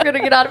I'm never going to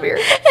get out of here.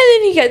 And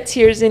then you got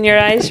tears in your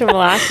eyes from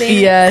laughing.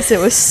 Yes, it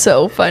was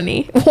so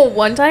funny. Well,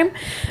 one time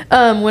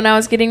when I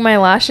was getting my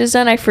lashes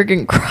done, I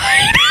freaking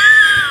cried.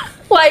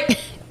 Like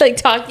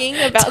talking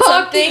about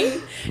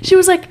something. She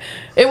was like,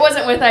 it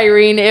wasn't with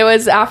Irene. It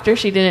was after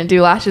she didn't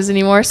do lashes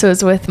anymore. So it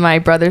was with my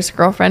brother's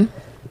girlfriend.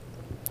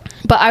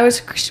 But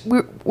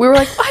we were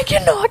like, I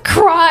cannot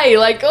cry.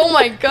 Like, oh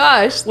my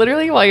gosh.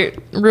 Literally, it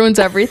ruins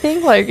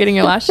everything while you're getting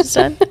your lashes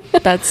done.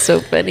 That's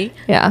so funny.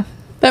 Yeah.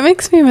 That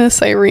makes me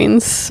miss Irene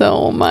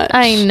so much.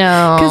 I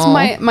know.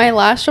 Because my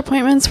lash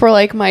appointments were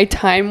like my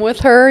time with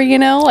her, you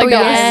know? Like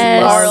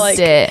that was our like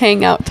Yes.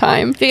 hangout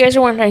time. If you guys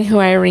are wondering who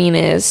Irene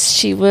is,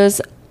 she was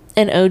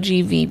an OG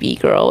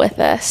VB girl with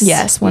us.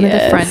 Yes, one of the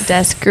Yes. front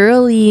desk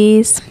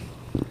girlies.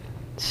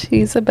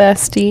 She's a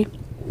bestie.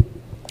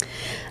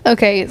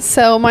 Okay,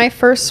 so my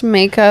first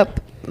makeup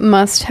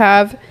must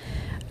have,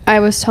 I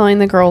was telling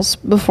the girls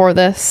before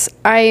this,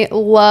 I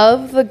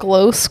love the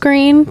Glow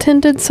Screen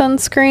tinted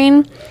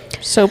sunscreen.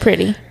 So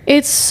pretty.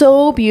 It's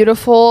so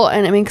beautiful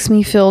and it makes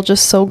me feel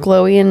just so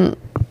glowy and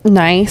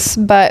nice,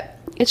 but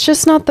it's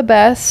just not the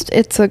best.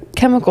 It's a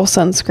chemical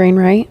sunscreen,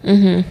 right?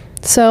 Mm-hmm.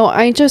 So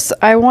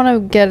I want to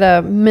get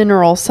a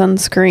mineral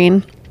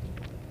sunscreen.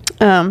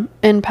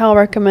 And Pal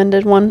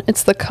recommended one.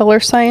 It's the Color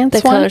Science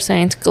The one. Color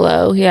Science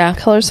Glow. Yeah.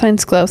 Color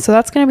Science Glow. So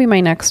that's going to be my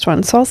next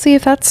one. So I'll see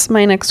if that's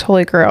my next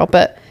holy grail.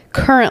 But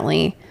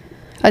currently,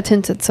 a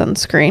tinted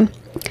sunscreen.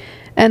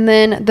 And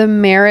then the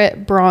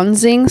Merit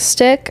Bronzing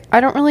Stick.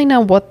 I don't really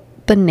know what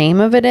the name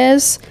of it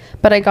is,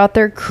 but I got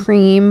their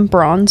cream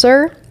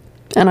bronzer.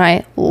 And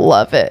I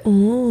love it.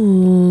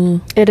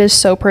 Ooh. It is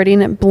so pretty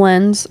and it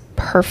blends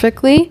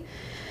perfectly.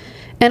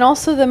 And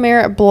also the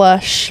Merit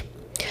Blush.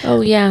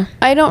 Oh, yeah.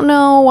 I don't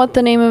know what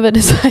the name of it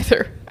is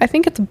either. I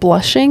think it's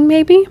Blushing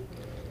maybe.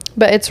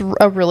 But it's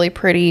a really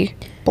pretty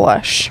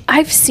blush.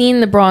 I've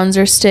seen the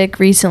bronzer stick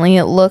recently.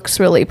 It looks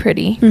really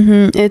pretty.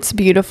 It's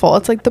beautiful.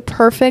 It's like the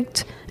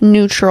perfect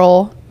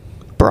neutral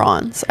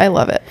bronze. I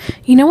love it.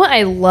 You know what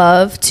I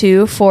love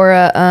too for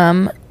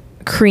a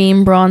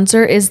cream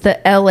bronzer is the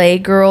LA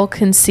Girl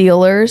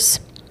concealers.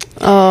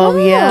 Oh,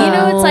 yeah. You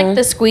know, it's like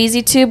the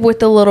squeezy tube with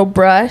the little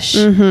brush.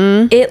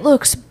 It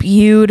looks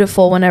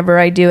beautiful whenever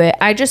I do it.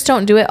 I just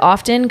don't do it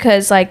often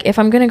because, like, if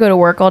I'm going to go to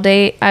work all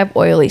day, I have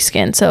oily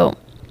skin. So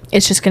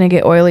it's just going to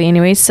get oily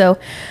anyway. So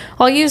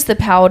I'll use the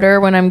powder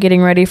when I'm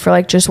getting ready for,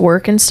 like, just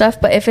work and stuff.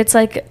 But if it's,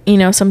 like, you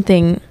know,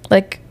 something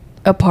like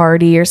a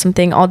party or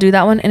something, I'll do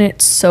that one. And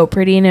it's so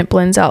pretty and it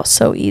blends out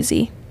so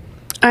easy.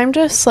 I'm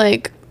just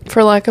like,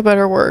 for lack of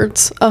better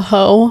words, a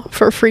hoe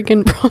for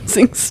freaking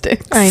bronzing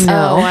sticks. I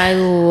know. Oh, I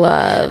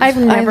love. I've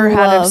never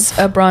had love-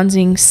 a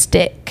bronzing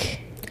stick.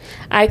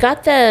 I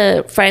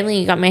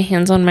finally got my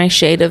hands on my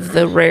shade of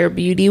the Rare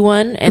Beauty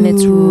one, and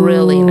it's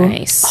really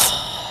nice.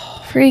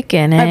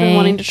 Freaking I've been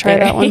wanting to try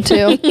that one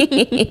too.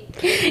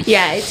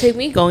 Yeah, it took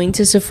me going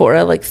to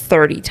Sephora like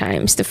 30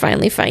 times to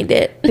finally find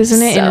it.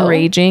 Isn't it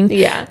enraging?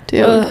 Yeah.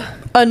 Dude.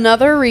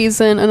 Another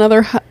reason, it's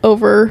not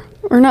overhyped.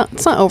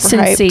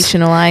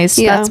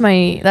 Sensationalized.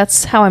 Yeah.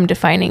 That's how I'm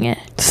defining it.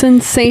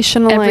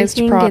 Sensationalized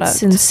Everything product.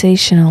 gets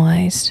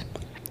sensationalized.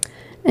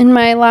 And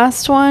my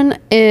last one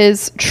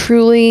is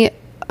truly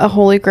a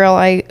holy grail.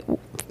 I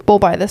will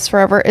buy this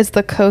forever. Is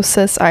the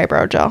Kosas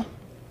eyebrow gel.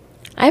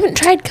 I haven't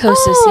tried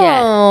Kosas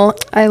yet. Oh,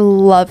 I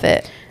love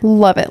it.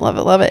 Love it. Love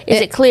it. Love it.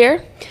 Is it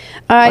clear?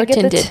 I or get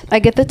tinted? I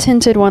get the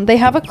tinted one. They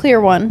have a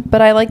clear one,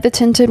 but I like the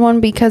tinted one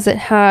because it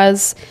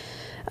has,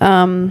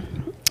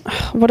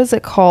 what is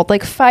it called?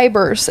 Like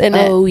fibers in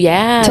it. Oh,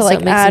 yeah. To so like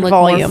it makes add them look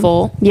more volume.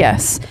 full.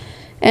 Yes.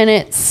 And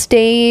it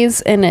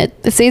stays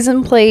it stays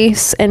in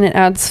place and it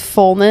adds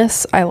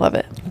fullness. I love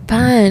it.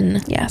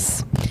 Fun.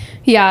 Yes.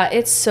 Yeah,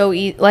 it's so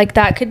easy. Like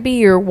that could be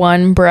your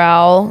one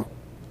brow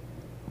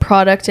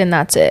product and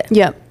that's it.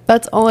 Yep.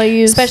 That's all I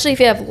use. Especially if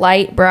you have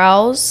light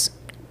brows.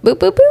 Boop,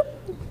 boop, boop.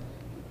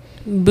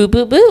 Boop,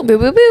 boop, boop. Boop,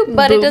 boop, boop.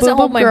 But Boop, it doesn't boop,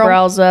 hold boop, my girl.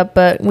 brows up,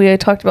 but we had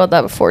talked about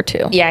that before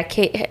too. Yeah,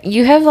 Kate,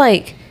 you have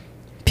like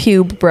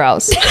Pube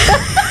brows.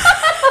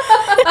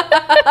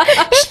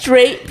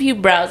 straight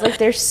pube brows. Like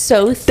they're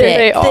so thick.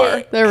 they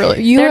are. They're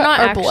really. You They're not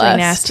are actually blessed.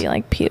 nasty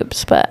like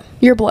pubes, but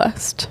You're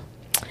blessed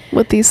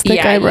with these thick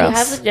Yeah, eyebrows. you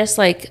have just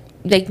like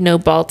no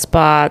bald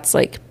spots,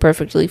 like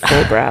perfectly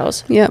full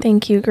brows. Yep.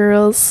 thank you,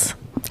 girls.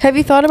 Have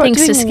you thought about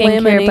Thanks to doing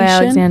Skincare by lamination?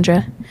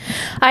 Alexandra.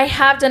 I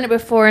have done it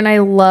before and I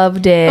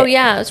loved it. Oh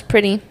yeah, it's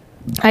pretty.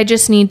 I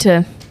just need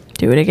to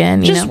do it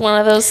again. Just you know? one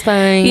of those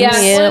things. Yeah,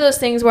 it's one of those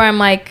things where I'm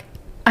like,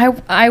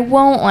 I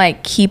won't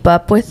like keep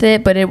up with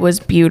it, but it was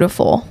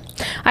beautiful.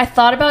 I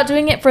thought about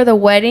doing it for the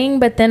wedding,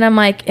 but then I'm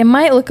like, it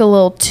might look a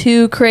little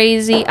too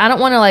crazy. I don't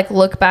want to like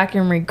look back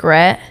and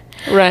regret.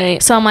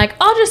 Right. So I'm like,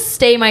 I'll just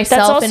stay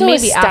myself also and a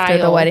maybe after the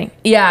style. wedding.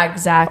 Yeah,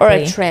 exactly. Or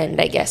a trend,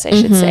 I guess I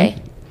should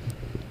say.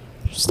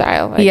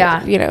 Style. I Yeah.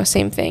 guess, you know,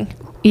 same thing.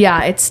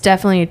 Yeah, it's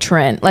definitely a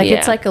trend. Like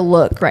it's Yeah. like a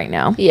look right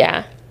now.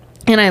 Yeah.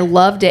 And I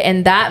loved it,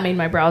 and that made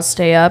my brows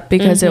stay up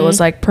because it was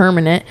like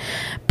permanent.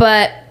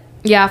 But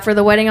yeah, for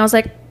the wedding I was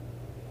like,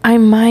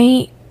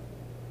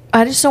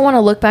 I just don't want to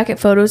look back at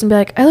photos and be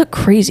like, I look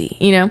crazy,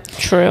 you know?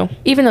 True.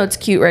 Even though it's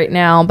cute right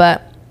now,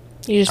 but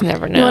You just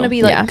never know. You want to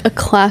be like Yeah. a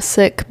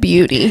classic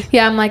beauty.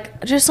 yeah, I'm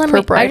like, just let For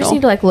me. I bridal. just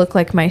need to like look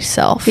like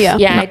myself. Yeah.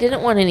 Yeah, I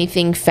didn't want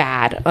anything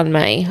fad on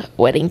my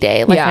wedding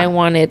day. Like Yeah. I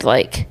wanted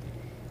like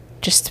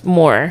just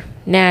more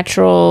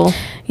natural.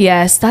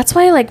 Yes, that's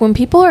why like when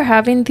people are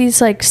having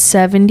these like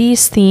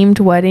 70s themed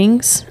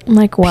weddings, I'm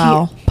like,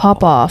 wow,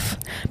 pop off,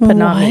 but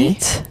not me.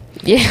 What?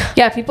 Yeah.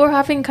 Yeah, people are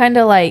having kind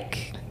of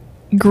like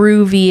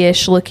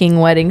groovy-ish looking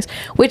weddings,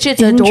 which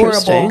it's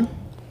Interesting. adorable.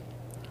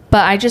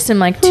 But I just am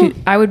like too.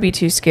 I would be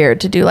too scared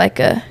to do like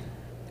a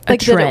Like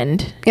that it-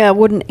 trend. Yeah, it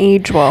wouldn't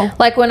age well.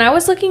 Like when I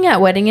was looking at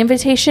wedding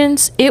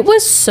invitations, it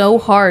was so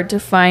hard to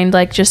find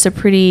like just a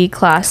pretty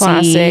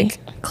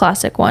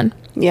classic one.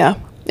 Yeah,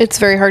 it's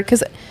very hard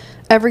because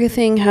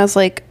everything has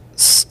like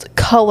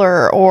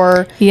color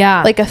or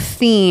Yeah. like a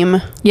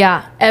theme.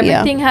 Yeah,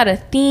 everything had a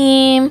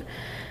theme.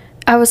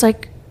 I was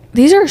like,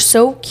 these are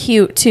so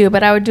cute too,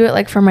 but I would do it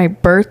like for my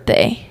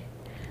birthday,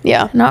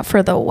 Yeah. not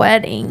for the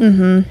wedding.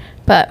 Mm-hmm.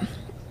 But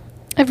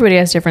everybody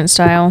has different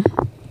style.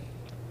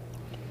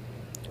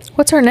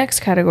 What's our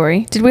next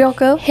category? Did we all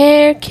go?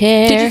 Hair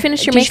care. Did you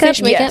finish your Did makeup?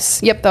 finish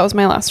Yes. Yep, that was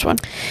my last one.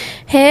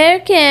 Hair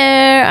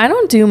care. I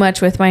don't do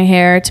much with my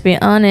hair, to be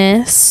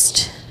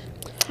honest.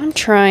 I'm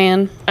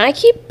trying. I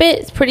keep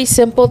it pretty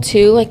simple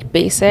too, like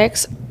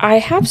basics. I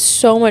have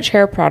so much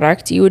hair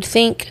product. You would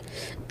think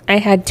I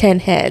had 10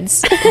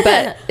 heads.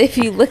 But if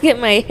you look at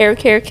my hair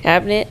care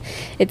cabinet,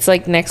 it's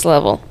like next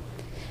level.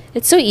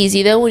 It's so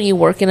easy though when you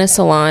work in a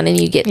salon and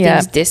you get Yeah.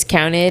 things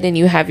discounted and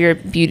you have your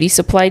beauty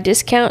supply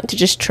discount to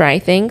just try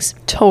things.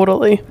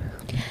 Totally.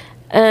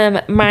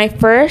 My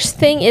first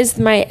thing is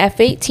my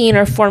F18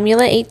 or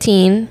Formula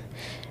 18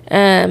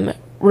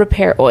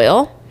 repair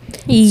oil.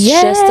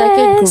 Yes. Just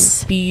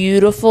like a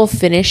beautiful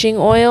finishing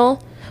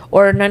oil,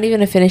 or not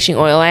even a finishing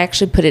oil. I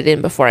actually put it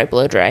in before I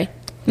blow dry.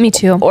 Me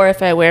too. Or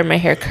if I wear my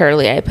hair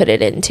curly, I put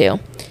it in too.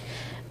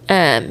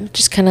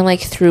 Just kind of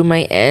like through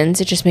my ends.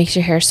 It just makes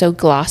your hair so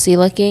glossy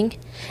looking.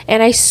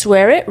 And I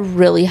swear it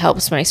really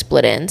helps my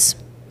split ends.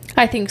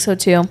 I think so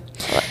too.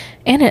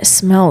 And it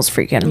smells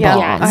freaking Yeah.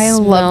 bomb. it I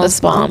love smells this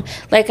bomb.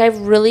 Like I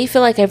really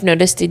feel like I've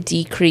noticed a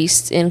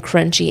decrease in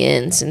crunchy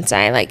ends since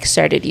I like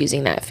started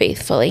using that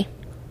faithfully.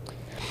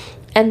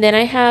 And then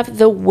I have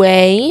the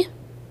Way.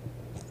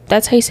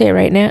 That's how you say it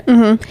right now.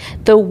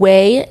 Mm-hmm. The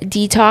Way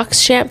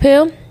Detox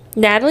Shampoo.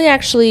 Natalie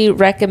actually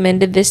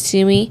recommended this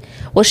to me.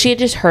 Well, she had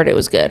just heard it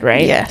was good,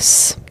 right?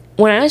 Yes.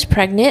 When I was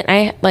pregnant,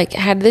 I like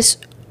had this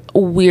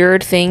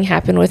weird thing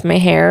happen with my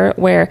hair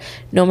where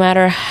no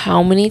matter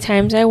how many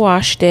times I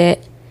washed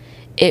it,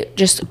 it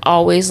just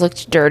always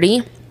looked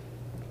dirty.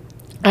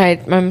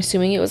 I'm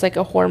assuming it was like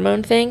a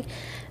hormone thing.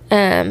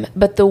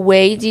 But the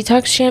Way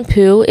Detox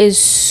Shampoo is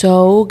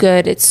so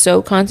good. It's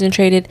so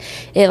concentrated.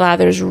 It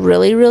lathers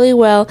really, really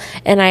well.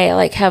 And I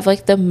like have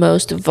like the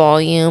most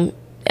volume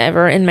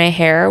ever in my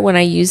hair when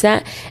I use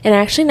that. And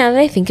actually, now that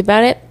I think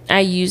about it, I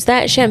used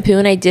that shampoo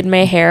and I did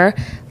my hair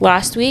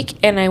last week,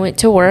 and I went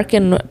to work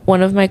and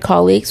one of my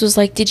colleagues was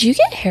like, "Did you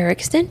get hair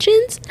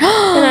extensions?"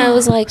 And I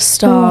was like,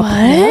 Stop.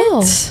 No.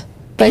 What?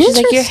 But she's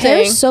like, "Your hair's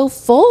Interesting. so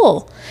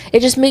full.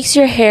 It just makes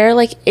your hair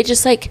like, it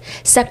just like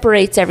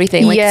separates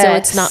everything, like so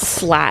it's not Yes.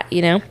 flat,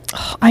 you know."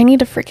 Oh, I need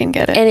to freaking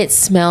get it. And it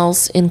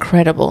smells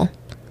incredible.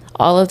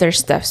 All of their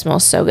stuff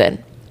smells so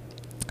good.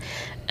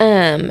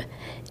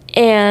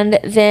 And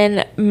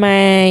then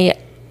my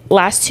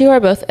last two are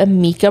both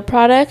Amika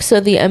products. So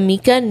the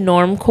Amika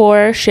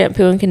Normcore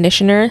shampoo and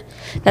conditioner,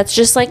 that's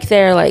just like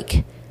their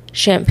like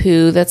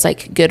shampoo that's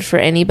like good for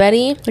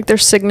anybody. Like their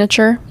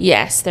signature.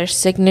 Yes, their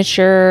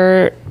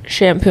signature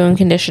shampoo and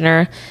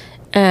conditioner.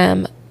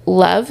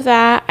 Love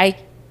that. I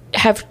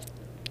have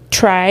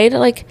tried,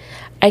 like,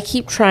 I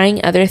keep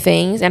trying other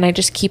things, and I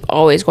just keep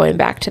always going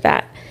back to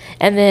that.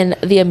 And then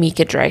the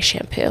Amika dry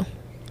shampoo.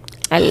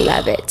 I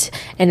love it.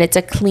 And it's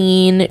a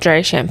clean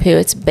dry shampoo.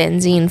 It's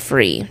benzene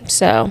free.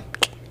 So,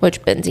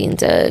 which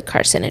benzene's a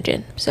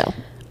carcinogen. So,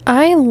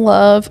 I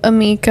love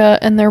Amika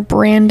and their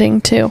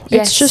branding too.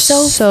 Yes, It's just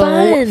so so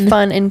fun.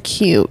 fun and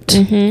cute.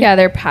 Yeah,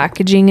 their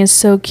packaging is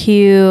so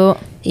cute.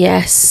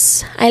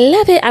 yes, I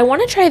love it. I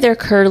want to try their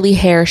curly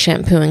hair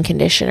shampoo and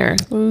conditioner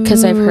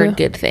because I've heard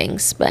good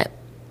things. But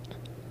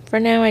for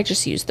now, I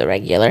just use the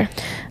regular.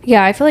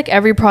 Yeah, I feel like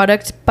every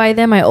product by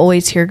them, I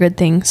always hear good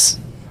things.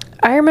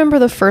 I remember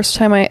the first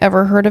time I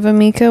ever heard of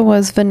Amika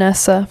was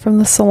Vanessa from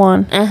the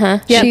salon. Uh-huh.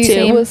 Yeah, She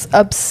same. was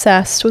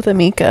obsessed with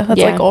Amika. That's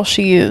Yeah. like all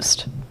she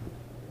used.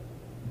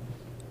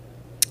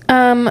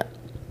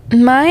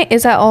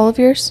 Is that all of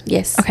yours?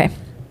 Yes. Okay.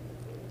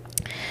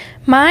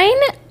 Mine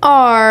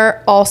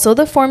are also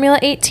the Formula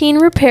 18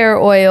 repair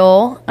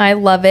oil. I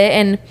love it.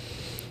 And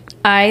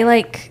I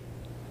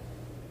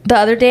the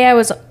other day I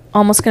was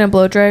almost going to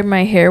blow dry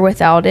my hair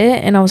without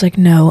it. And I was like,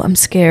 no, I'm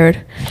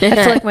scared. I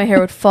feel like my hair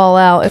would fall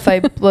out if I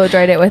blow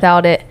dried it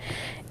without it.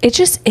 It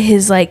just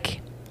is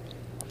like,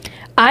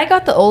 I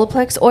got the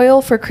Olaplex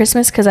oil for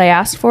Christmas because I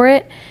asked for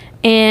it.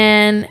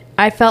 And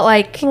I felt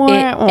like Wah,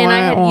 and I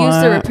had wah,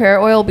 used the wah. repair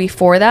oil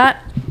before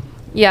that.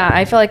 Yeah,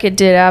 I felt like it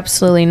did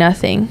absolutely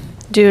nothing.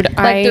 Dude,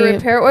 Like the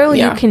repair oil,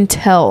 you can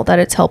tell that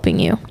it's helping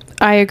you.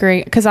 I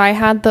agree. Because I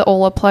had the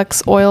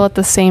Olaplex oil at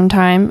the same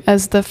time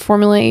as the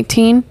Formula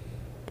 18.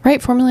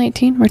 Right? Formula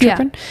 18? We're Yeah.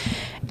 tripping.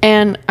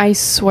 And I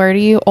swear to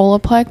you,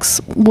 Olaplex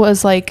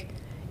was like,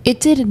 it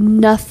did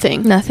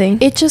nothing. Nothing.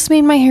 It just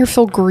made my hair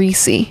feel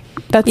greasy.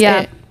 That's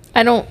Yeah. it.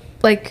 I don't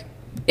like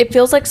it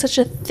feels like such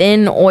a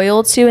thin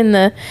oil too, and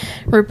the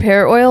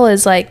repair oil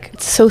is like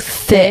It's so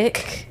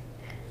thick.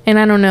 and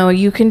I don't know,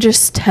 you can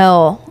just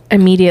tell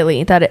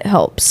immediately that it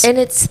helps. And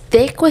it's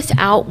thick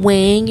without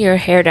weighing your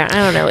hair down. I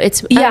don't know.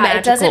 It's a yeah, it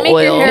magical doesn't make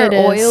oil. your hair It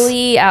is.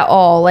 oily at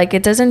all. Like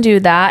it doesn't do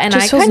that. And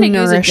Just I feels kind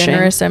of use a nourishing.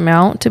 generous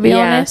amount, to be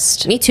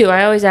honest. Me too.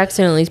 I always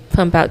accidentally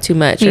pump out too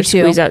much Me or too.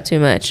 squeeze out too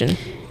much. And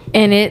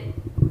And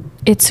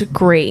it's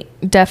great.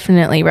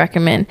 Definitely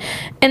recommend.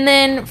 And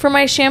then for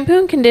my shampoo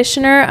and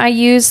conditioner, I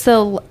use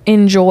the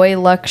Enjoy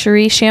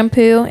Luxury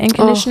shampoo and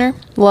conditioner.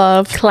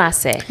 Love.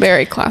 classic.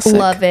 Very classic.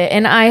 Love it.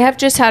 And I have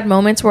just had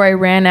moments where I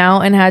ran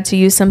out and had to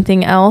use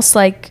something else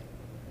like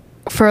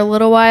for a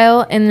little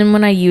while. And then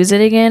when I use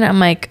it again, I'm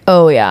like,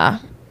 oh yeah,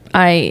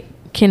 I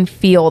can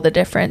feel the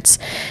difference.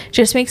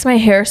 Just makes my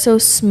hair so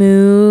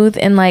smooth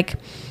and like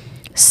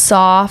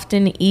soft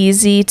and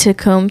easy to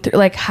comb through,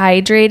 like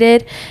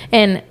hydrated.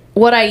 And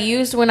what I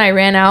used when I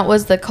ran out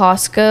was the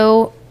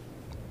Costco,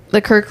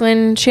 the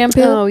Kirkland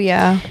shampoo. Oh,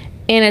 yeah.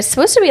 And it's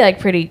supposed to be like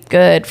pretty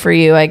good for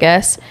you, I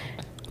guess.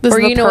 This or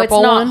is the you know, it's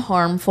purple not one?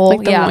 harmful.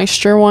 Like the yeah.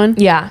 moisture one.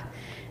 Yeah.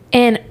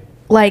 And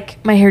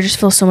like my hair just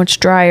feels so much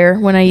drier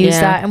when I use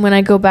Yeah. that. And when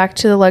I go back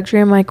to the luxury,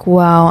 I'm like,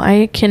 wow,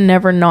 I can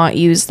never not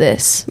use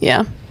this.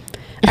 Yeah.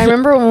 I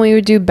remember when we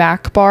would do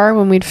back bar,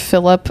 when we'd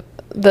fill up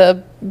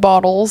the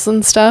bottles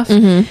and stuff,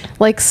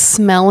 like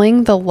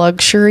smelling the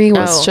luxury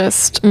was Oh.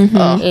 just, oh,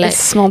 Like- it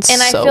smelled And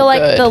so I feel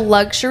like good. the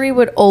luxury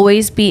would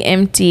always be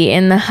empty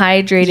and the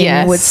hydrating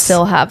Yes. would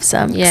still have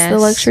some. 'Cause Yes. The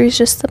luxury is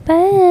just the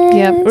best.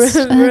 Yep.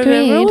 Remember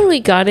Agreed. when we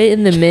got it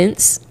in the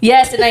mints?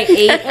 Yes, and I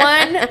ate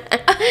one.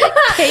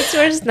 Kate's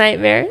worst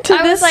nightmare. to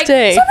I this was like,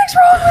 day, something's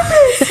wrong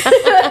with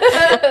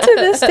this. to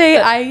this day,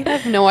 I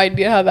have no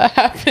idea how that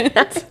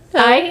happened.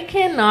 I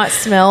cannot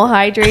smell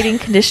hydrating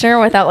conditioner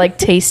without like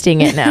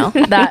tasting it now.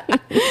 That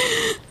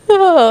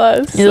Oh,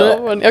 that's so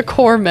Ugh. funny. A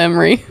core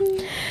memory.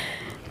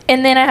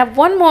 And then I have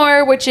one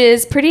more, which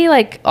is pretty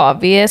like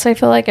obvious. I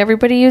feel like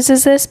everybody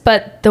uses this,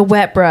 but the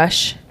wet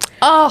brush.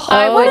 Oh,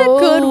 what a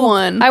good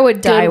one. I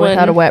would die Good without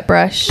one. a wet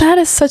brush. That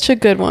is such a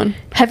good one.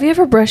 Have you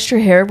ever brushed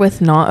your hair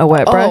with not a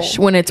wet brush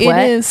when it's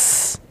wet? It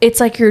is. It's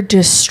like you're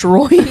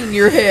destroying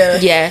your hair.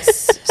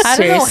 Yes. I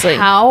don't Seriously.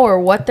 know how or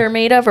what they're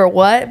made of or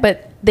what,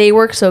 but they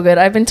work so good.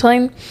 I've been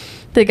telling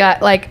the guy,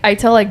 like, I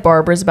tell like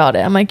barbers about it.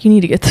 I'm like, you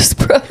need to get this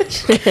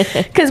brush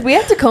because we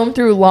have to comb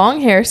through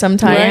long hair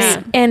sometimes,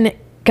 Yeah. and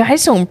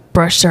guys don't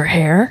brush their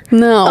hair.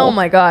 No. Oh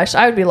my gosh,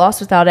 I would be lost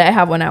without it. I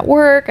have one at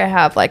work. I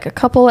have like a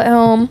couple at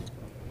home.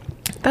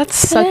 That's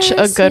such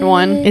a good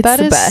one. It's That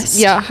the is- best.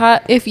 Yeah.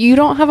 If you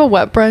don't have a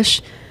wet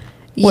brush,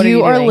 What are you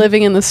you are doing?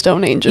 living in the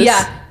Stone Ages.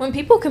 Yeah, when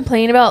people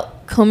complain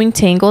about combing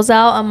tangles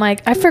out, I'm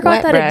like, I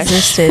forgot Wet that brush.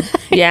 existed.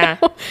 Yeah.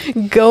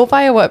 Go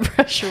buy a wet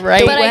brush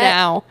right But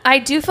now. I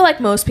do feel like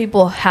most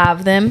people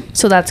have them,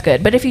 so that's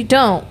good. But if you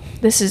don't,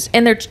 this is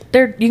and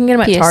they're you can get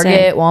them at PSA.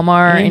 Target,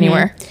 Walmart,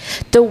 anywhere.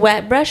 The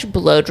wet brush,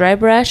 blow dry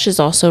brush is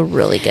also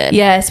really good.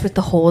 Yes, with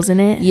the holes in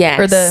it. Yes.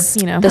 or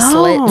the The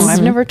slits. Oh,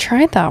 I've never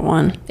tried that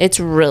one. It's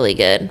really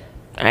good.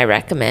 I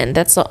recommend.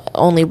 That's the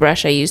only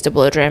brush I use to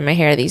blow dry my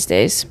hair these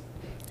days.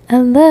 I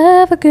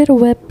love a good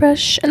wet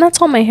brush, and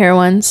that's all my hair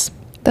ones.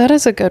 That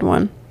is a good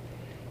one.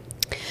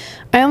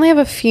 I only have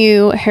a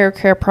few hair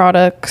care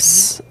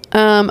products.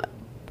 One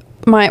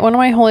of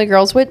my holy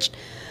grails, which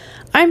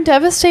I'm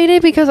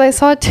devastated because I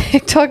saw a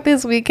TikTok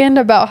this weekend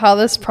about how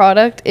this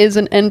product is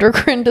an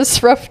endocrine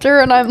disruptor,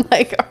 and I'm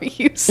like, are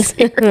you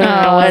serious?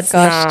 No, it's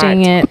gosh, not.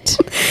 dang it.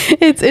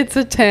 It's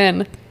a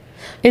 10.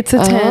 It's a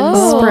 10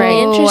 spray.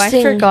 Oh, I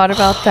forgot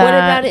about that. What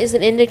about it is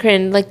an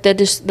endocrine, like I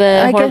guess-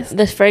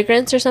 the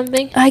fragrance or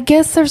something? I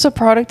guess there's a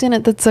product in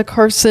it that's a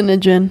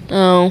carcinogen.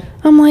 Oh,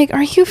 I'm like,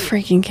 are you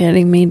freaking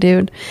kidding me,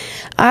 dude?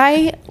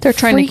 They're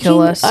trying to kill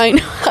us. I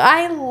know.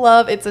 I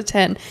love It's a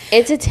 10.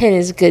 It's a 10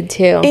 is good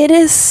too. It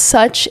is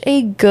such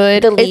a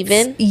good... The it's-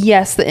 leave-in?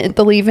 Yes,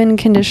 the leave-in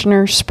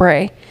conditioner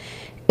spray.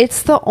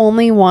 It's the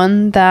only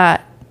one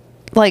that,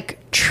 like,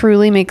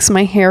 truly makes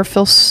my hair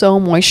feel so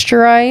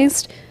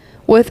moisturized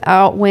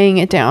without weighing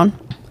it down.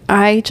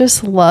 I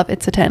just love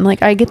It's a 10.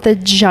 Like, I get the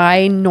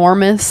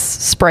ginormous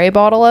spray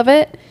bottle of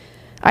it.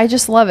 I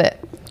just love it.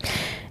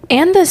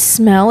 And the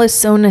smell is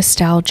so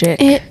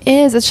nostalgic. It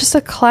is. It's just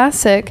a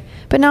classic.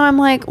 But now I'm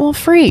like, well,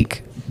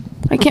 freak.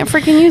 I can't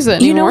freaking use it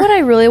anymore. You know what I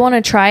really want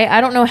to try?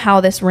 I don't know how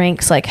this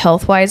ranks like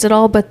health wise at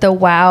all, but the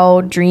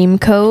Wow Dream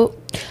Coat.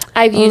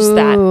 I've used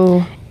that.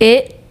 Ooh,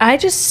 I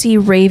just see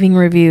raving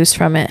reviews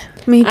from it.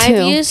 me too.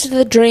 I've used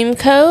the Dream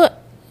Coat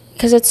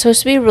because it's supposed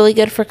to be really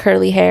good for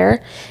curly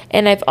hair,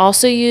 and I've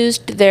also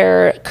used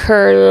their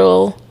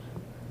curl,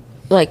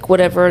 like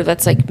whatever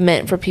that's like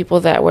meant for people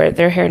that wear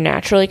their hair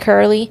naturally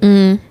curly.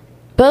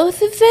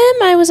 Both of them,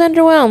 I was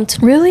underwhelmed.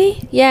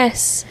 Really?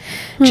 Yes.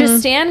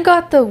 Justin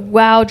got the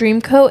Wow Dream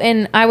Coat,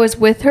 and I was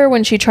with her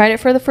when she tried it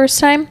for the first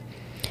time.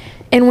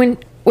 And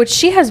which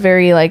she has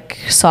very like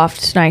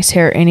soft, nice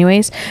hair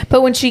anyways.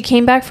 But when she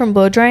came back from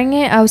blow drying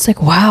it, I was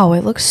like, wow,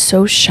 it looks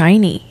so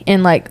shiny.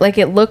 And like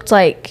it looked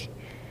like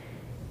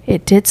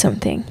it did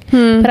something.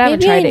 But I haven't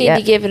Maybe I tried it need yet.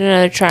 to give it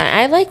another try.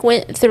 I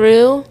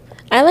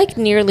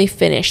nearly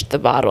finished the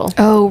bottle.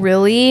 Oh,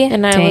 really?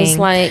 And I was Dang.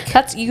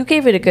 like- you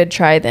gave it a good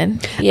try then.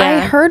 Yeah. I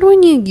heard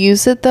when you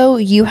use it though,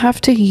 you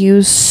have to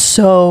use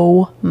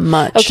so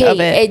much of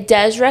Okay, it. it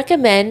does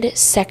recommend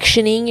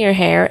sectioning your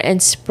hair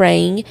and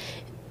spraying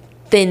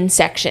thin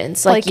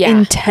sections. Like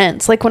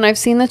intense. Like when I've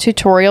seen the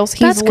tutorials, he's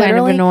That's kind of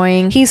literally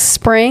annoying. He's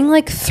spraying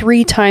like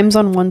 3 times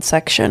on one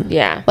section.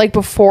 Yeah. Like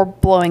before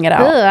blowing it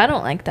Ugh, out. I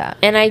don't like that.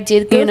 And I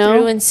did go You know?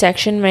 through and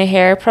section my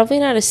hair, probably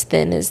not as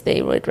thin as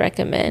they would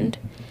recommend.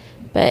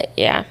 But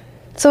yeah.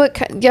 So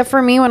yeah,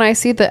 for me when I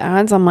see the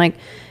ads, I'm like,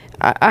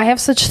 I have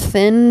such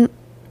thin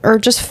or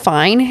just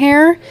fine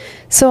hair.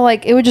 So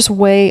like it would just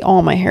weigh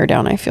all my hair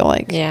down, I feel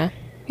like. Yeah.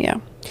 Yeah.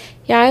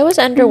 Yeah, I was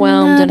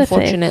underwhelmed, Not a fan.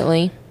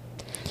 unfortunately.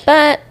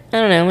 But I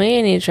don't know. Maybe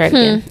I need to try it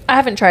again. I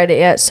haven't tried it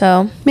yet,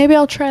 so Maybe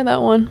I'll try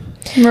that one.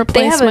 And they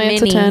replace have a my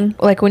It's a mini. 10.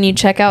 Like when you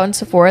check out in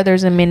Sephora,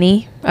 there's a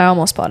mini. I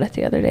almost bought it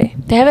the other day.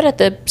 They have it at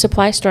the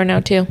supply store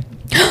now too.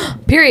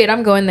 Period.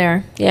 I'm going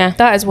there. Yeah.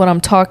 That is what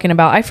I'm talking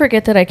about. I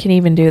forget that I can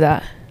even do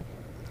that.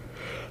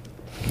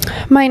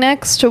 My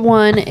next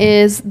one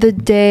is the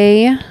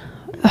Day.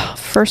 Ugh,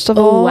 first of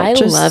Oh, all, I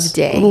just love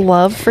Day.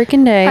 Love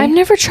freaking Day. I've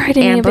never tried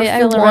any Amber of it. I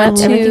filler want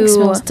up. Everything to.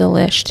 smells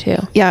delish too.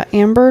 Yeah,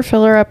 Amber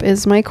Filler Up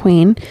is my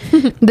queen.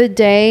 The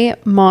Day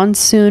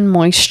Monsoon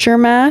Moisture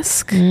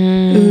Mask.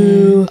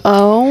 Ooh.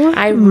 Oh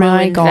I my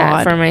ruined god.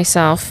 that for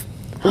myself.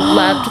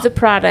 Loved the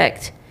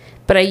product,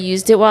 but I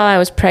used it while I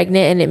was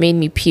pregnant and it made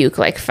me puke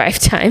like 5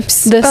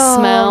 times. The Oh,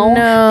 smell.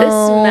 no.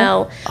 The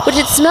smell, which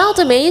it smelled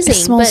amazing,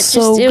 smells but just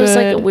so it was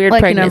like a good. weird Like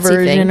an pregnancy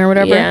aversion thing or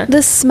whatever. Yeah.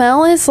 The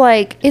smell is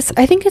like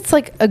I think it's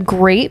like a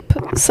grape.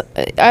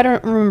 I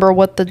don't remember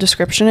what the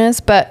description is,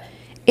 but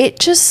it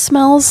just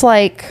smells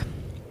like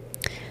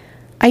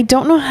I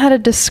don't know how to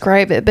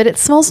describe it, but it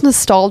smells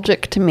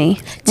nostalgic to me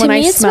To when me, I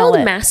it smell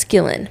smelled it.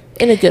 masculine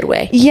in a good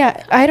way.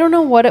 Yeah, I don't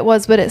know what it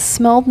was, but it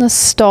smelled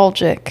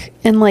nostalgic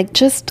and like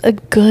just a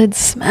good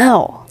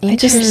smell. I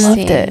just loved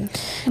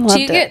it. I loved Do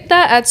you it. get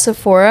that at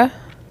Sephora?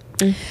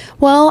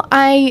 Well,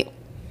 I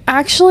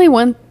actually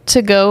went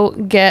to go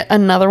get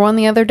another one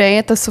the other day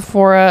at the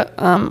Sephora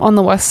on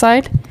the west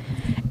side,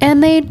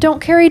 and they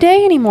don't carry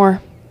Day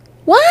anymore.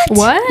 What?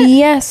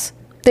 Yes,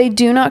 they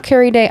do not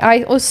carry Day. I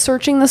was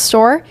searching the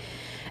store,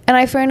 and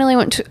I finally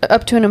went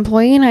up to an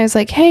employee, and I was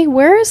like, hey,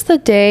 where is the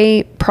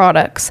Day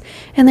products?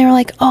 And they were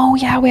like, oh,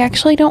 yeah, we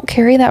actually don't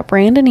carry that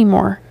brand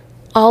anymore.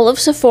 All of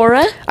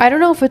Sephora? I don't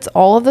know if it's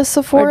all of the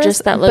Sephora,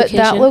 just that but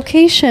that location?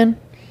 location.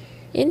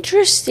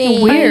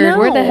 Interesting. Weird.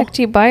 Where the know. heck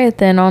do you buy it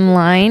then?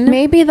 Online?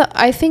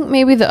 I think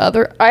maybe the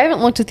other, I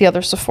haven't looked at the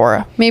other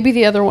Sephora. Maybe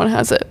the other one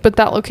has it, but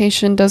that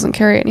location doesn't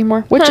carry it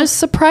anymore, which Huh. is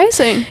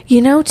surprising.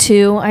 You know,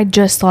 too, I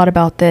just thought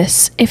about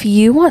this. If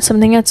you want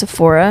something at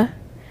Sephora,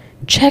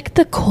 check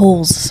the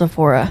Kohl's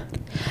Sephora.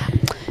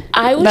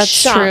 I was That's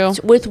shocked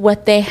true. with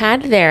what they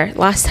had there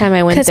last time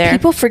I went Because there.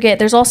 people forget.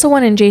 There's also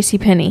one in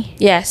JCPenney.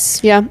 Yes.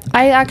 Yeah,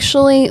 I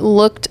actually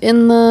looked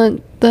in the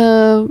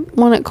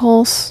one at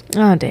Kohl's.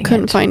 Oh, dang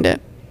Couldn't it. find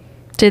it.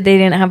 They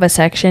didn't have a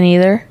section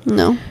either?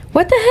 No.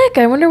 What the heck?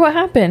 I wonder what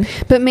happened.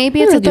 But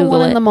maybe I'm it's gonna at the Google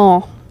one in it. the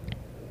mall.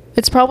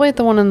 It's probably at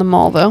the one in the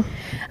mall, though.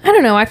 I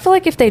don't know. I feel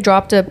like if they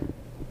dropped a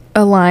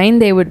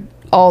line,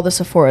 all the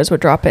Sephoras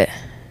would drop it.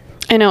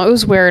 I know, it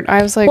was weird.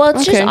 I was like, Well,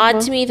 it's okay, just odd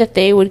well. to me that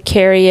they would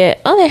carry it.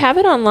 Oh, they have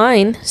it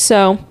online.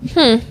 So,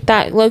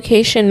 that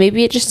location,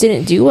 maybe it just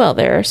didn't do well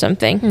there or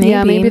something.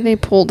 Yeah, Maybe. maybe they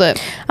pulled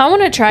it. I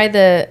want to try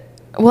the.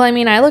 Well, I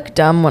mean, I look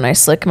dumb when I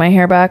slick my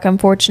hair back.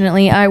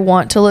 Unfortunately, I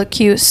want to look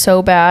cute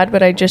so bad,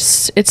 but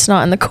it's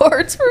not in the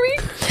cards for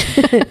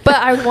me. But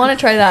I want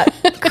to try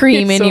that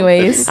cream So-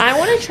 anyways. I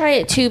want to try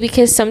it too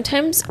because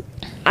sometimes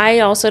I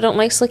also don't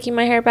like slicking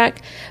my hair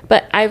back,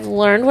 but I've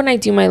learned when I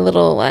do my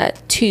little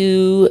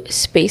 2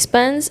 space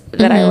buns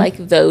that I like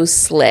those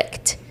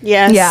slicked.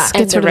 Yes. Yeah. And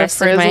Gets the rid of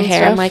rest of frizz my and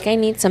hair, I'm stuff. like, I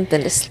need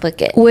something to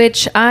slick it.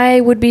 Which I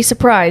would be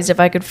surprised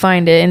if I could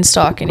find it in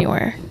stock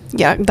anywhere.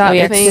 Yeah, that Oh,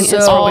 yeah, thing 'cause is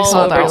it's always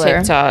all sold over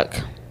out. TikTok.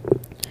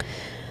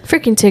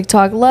 Freaking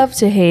TikTok, love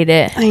to hate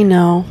it, I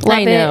know.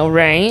 I know,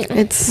 right?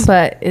 It's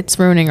but it's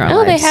ruining our Oh,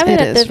 lives. they have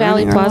it It at the is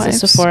Valley ruining our Plaza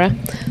lives. Sephora.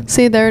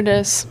 see, there it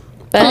is.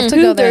 But I'll have to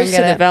who go there and goes get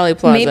to the it. Valley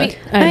Plaza? Maybe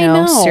I I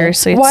know. know.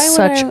 Seriously, it's Why would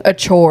such I- a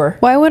chore.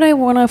 Why would I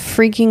want to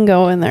freaking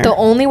go in there? The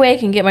only way I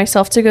can get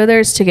myself to go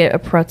there is to get a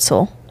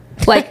pretzel.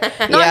 Like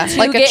not Yeah, to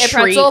like a get a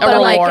treat, pretzel, a but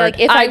reward. like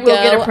if I I will go,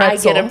 get a I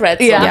pretzel. get a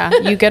pretzel. Yeah.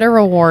 yeah, you get a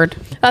reward.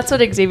 That's what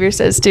Xavier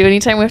says too.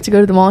 Anytime we have to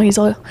go to the mall, he's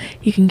all,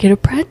 "You can get a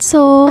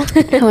pretzel."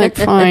 I'm like,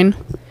 fine.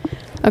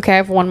 Okay, I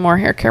have one more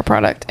hair care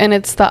product, and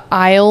it's the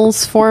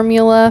Isles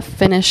Formula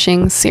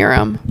Finishing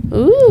Serum.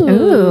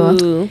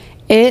 Ooh.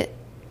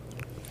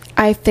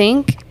 I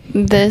think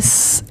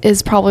this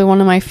is probably one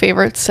of my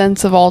favorite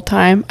scents of all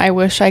time. I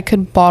wish I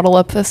could bottle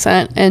up the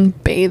scent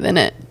and bathe in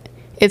it.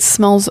 It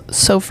smells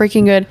so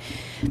freaking good.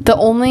 The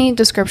only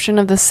description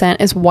of the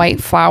scent is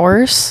white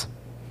flowers.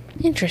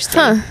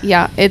 Interesting.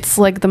 Yeah, it's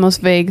like the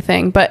most vague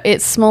thing, but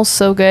it smells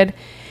so good.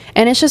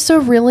 And it's just a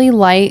really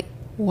light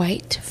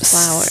White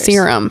flowers.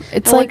 serum.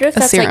 It's I like wonder if a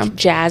that's serum. like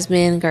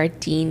jasmine,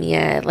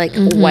 gardenia, like I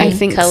white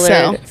think colored,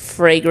 so.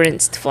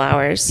 fragranced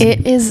flowers.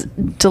 It is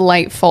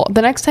delightful.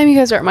 The next time you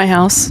guys are at my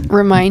house,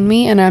 remind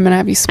me and I'm going to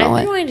have you I've smell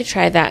been it. wanting to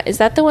try that. Is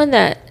that the one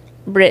that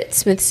Britt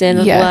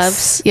Smithson Yes.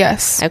 loves?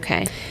 Yes.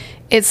 Okay.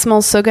 It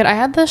smells so good. I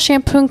had the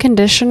shampoo and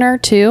conditioner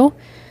too.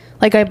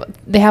 Like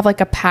they have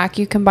like a pack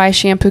you can buy,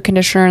 shampoo,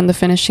 conditioner, and the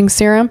finishing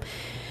serum.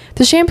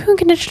 The shampoo and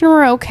conditioner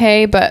were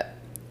okay, but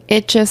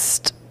it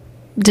just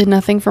did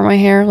nothing for my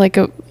hair. Like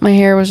my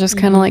hair was just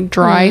kind of like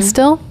dry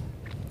still.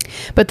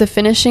 But the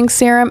finishing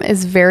serum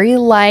is very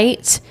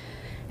light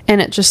and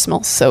it just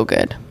smells so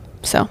good.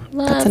 So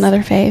Love. that's another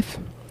fave.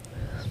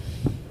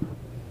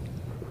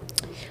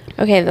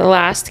 Okay, the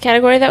last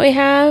category that we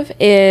have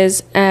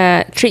is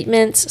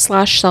treatments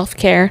 /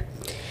 self-care.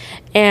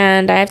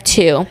 And I have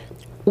 2.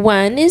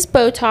 One is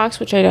Botox,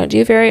 which I don't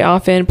do very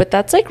often, but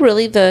that's like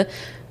really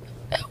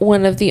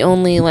one of the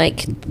only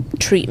like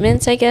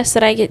treatments, I guess,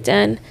 that I get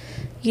done.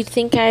 You'd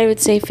think I would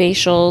say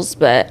facials,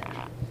 but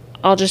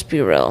I'll just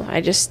be real.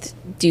 I just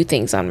do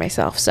things on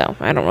myself, so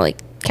I don't really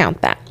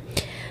count that.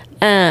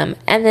 And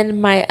then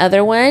my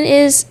other one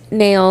is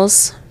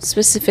nails,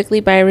 specifically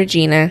by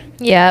Regina.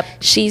 Yep.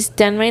 She's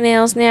done my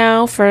nails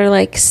now for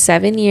like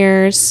 7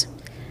 years,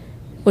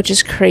 which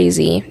is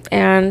crazy.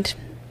 And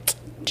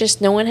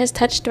just no one has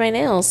touched my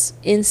nails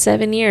in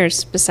 7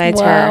 years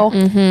besides Wow. her.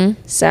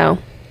 Mm-hmm. So,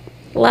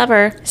 love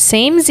her.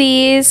 Same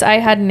Z's. I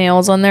had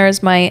nails on there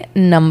as my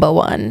number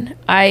one.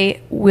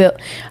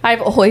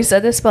 I've always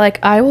said this, but like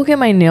I will get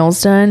my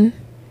nails done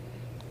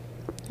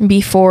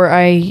before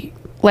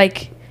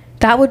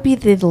that would be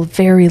the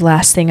very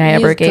last thing I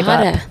ever You've gave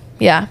gotta. up.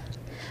 Yeah.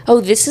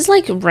 Oh, this is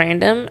like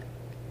random,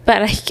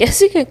 but I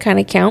guess it could kind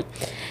of count.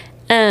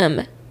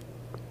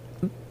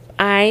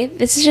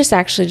 This is just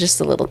actually just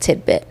a little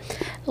tidbit,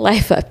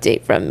 life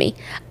update from me.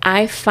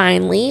 I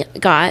finally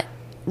got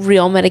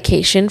real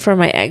medication for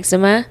my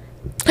eczema.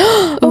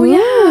 Oh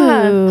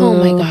yeah. Oh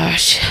my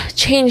gosh,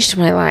 changed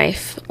my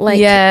life. Like,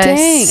 Yes.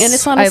 Dang, and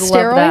it's not a I love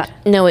steroid?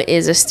 that. no, it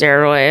is a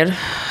steroid.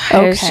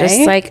 I was just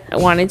Okay. like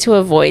wanted to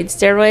avoid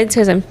steroids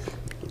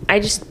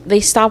because they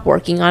stop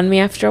working on me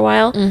after a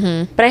while.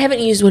 Mm-hmm. But I haven't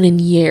used one in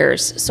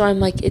years, so I'm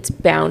like, it's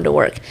bound to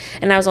work.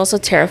 And I was also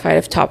terrified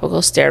of topical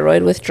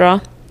steroid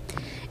withdrawal.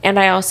 And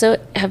I also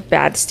have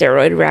bad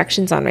steroid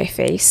reactions on my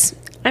face.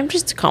 I'm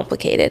just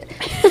complicated.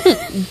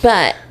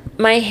 But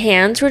my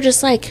hands were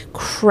just like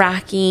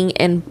cracking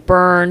and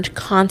burned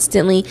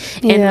constantly.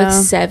 And Yeah. with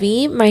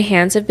Sevi, my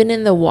hands have been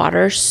in the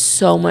water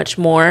so much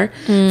more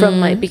from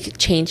like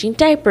changing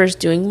diapers,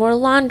 doing more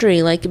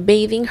laundry, like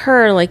bathing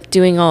her, like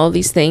doing all of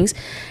these things.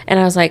 And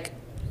I was like,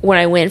 when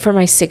I went for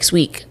my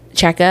 6-week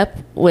checkup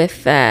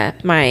with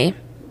my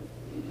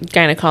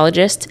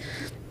gynecologist,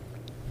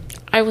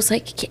 I was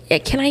like,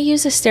 can I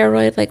use a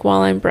steroid like while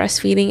I'm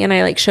breastfeeding? And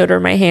I like showed her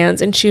my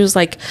hands and she was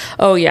like,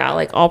 oh yeah,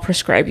 like I'll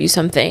prescribe you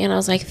something. And I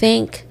was like,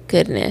 thank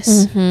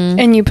goodness.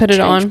 And you put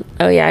it on.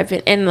 Oh yeah, I've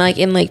been, and like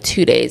in like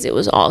 2 days it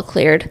was all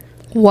cleared.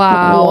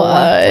 Wow. What?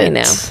 I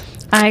know.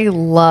 I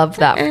love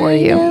that for I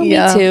you. know,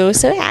 Yeah. Me too.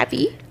 So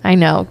happy. I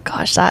know.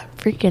 Gosh, that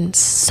freaking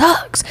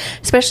sucks.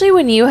 Especially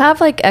when you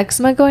have like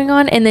eczema going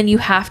on and then you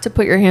have to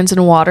put your hands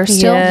in water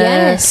still.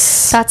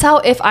 Yes. That's how,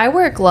 if I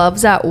wear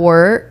gloves at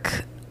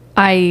work,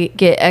 I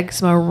get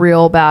eczema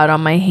real bad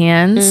on my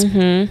hands.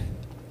 Mm-hmm.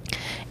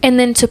 And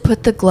then to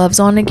put the gloves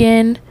on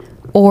again,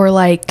 or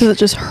like Does it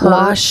just hurt?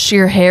 wash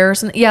your hair or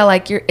something. Yeah,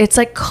 like it's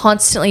like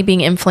constantly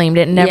being inflamed.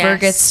 It never Yes.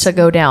 gets to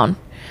go down.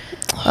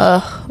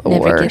 Ugh,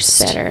 Never worst.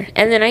 gets better.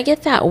 And then I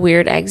get that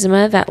weird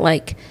eczema that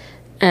like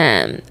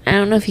I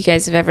don't know if you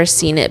guys have ever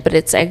seen it, but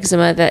it's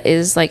eczema that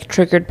is like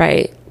triggered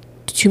by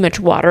too much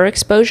water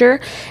exposure,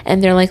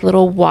 and they're like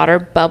little water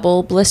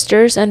bubble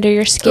blisters under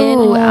your skin.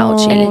 Ooh,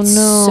 ouch. And it's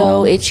no.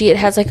 so itchy. It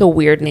has like a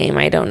weird name.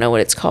 I don't know what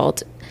it's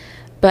called.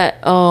 But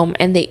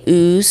and they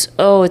ooze.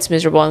 Oh, it's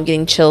miserable. I'm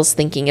getting chills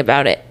thinking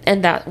about it.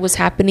 And that was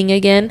happening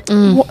again.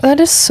 Well, that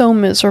is so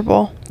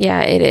miserable.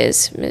 Yeah, it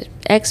is.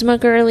 Eczema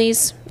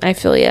girlies. I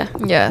feel ya.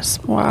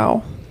 Yes.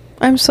 Wow.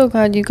 I'm so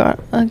glad you got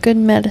a good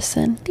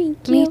medicine.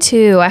 Thank Me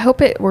too. I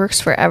hope it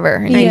works forever.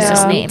 In Yeah.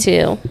 Jesus' Me name.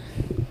 too.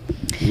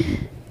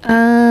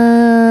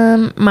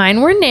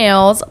 Mine were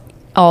nails.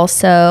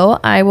 Also,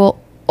 I will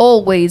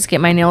always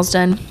get my nails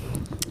done.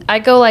 I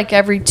go like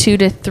every 2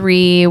 to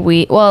 3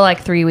 weeks. Well,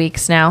 like 3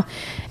 weeks now.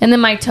 And then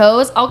my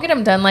toes, I'll get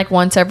them done like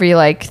once every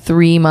like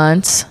 3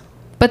 months.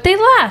 But they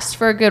last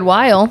for a good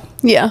while.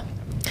 Yeah.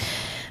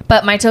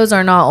 But my toes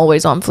are not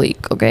always on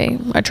fleek. Okay,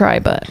 I try,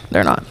 but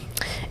they're not.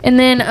 And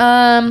then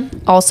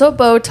also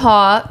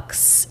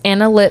Botox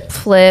and a lip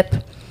flip.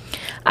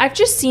 I've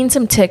just seen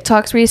some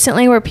TikToks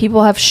recently where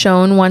people have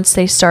shown once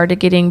they started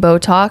getting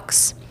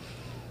Botox,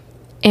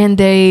 and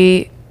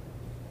they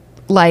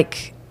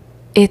like,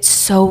 it's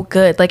so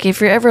good. Like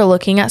if you're ever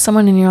looking at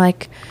someone and you're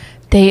like,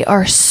 they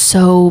are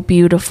so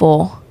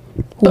beautiful.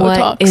 Botox.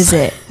 What is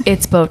it?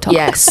 It's Botox.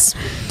 Yes.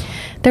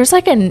 There's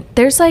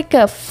like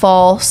a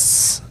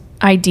false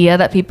idea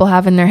that people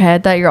have in their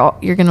head that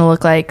you're gonna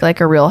look like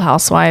a Real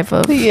Housewife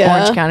of Yeah.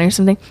 Orange County or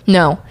something.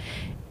 No,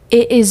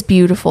 it is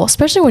beautiful,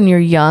 especially when you're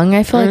young.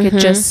 I feel like it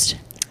just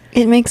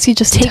It makes you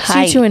just takes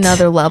tight. you to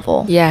another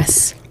level.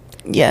 Yes.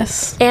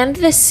 Yes. And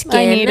the skin.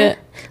 I need it.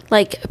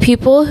 Like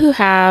people who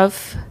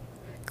have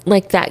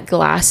like that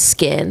glass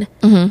skin,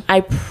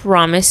 I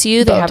promise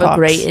you they have a Botox.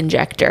 great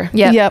injector.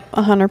 Yep. Yep.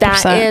 100%.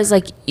 That is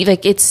like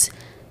it's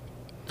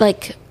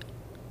like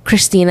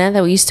Christina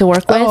that we used to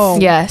work with. Oh.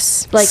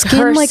 Yes. Like Skin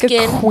her like a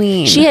skin,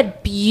 queen. She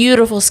had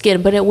beautiful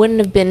skin, but it wouldn't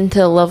have been to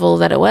the level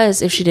that it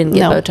was if she didn't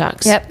get No.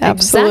 Botox. Yep.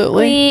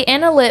 Absolutely. Exactly.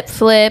 And a lip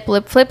flip.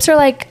 Lip flips are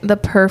like the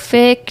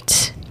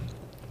perfect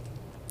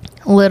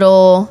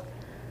little,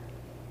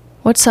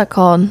 what's that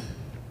called?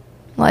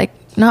 Like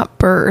not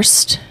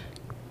burst.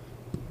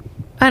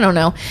 I don't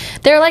know.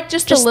 They're like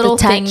just Just a the little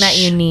thing touch. that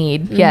you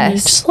need.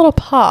 Yes. Just a little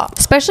pop.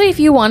 Especially if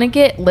you want to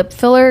get lip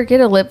filler,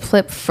 get a lip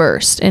flip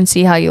first and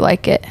see how you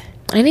like it.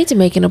 I need to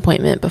make an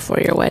appointment before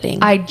your wedding.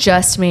 I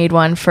just made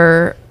one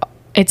for,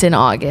 it's in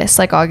August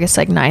like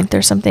 9th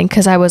or something,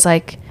 because I was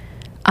like,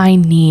 I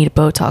need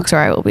Botox or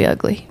I will be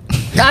ugly.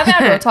 I've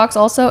had Botox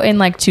also in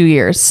like 2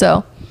 years,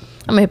 so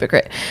I'm a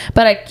hypocrite.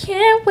 But I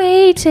can't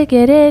wait to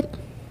get it.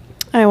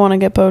 I want to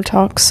get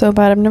Botox so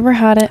bad. I've never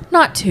had it.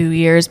 Not 2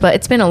 years, but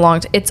it's been a long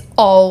time. It's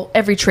all,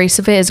 every trace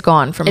of it is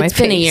gone from my face. It's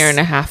been a year and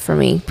a half for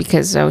me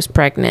because I was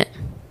pregnant.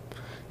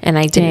 And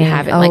I didn't Dang.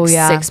 have it Oh, like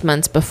yeah. 6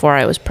 months before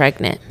I was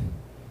pregnant.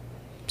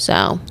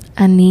 So,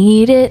 I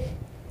need it.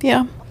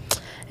 Yeah.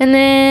 And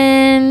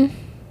then,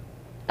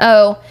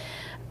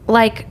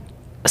 like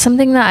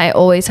something that I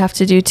always have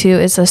to do too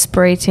is a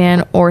spray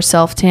tan or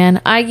self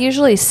tan. I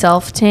usually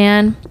self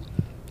tan,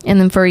 and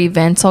then for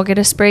events I'll get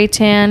a spray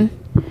tan.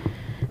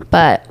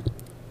 But,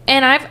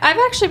 and I've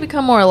actually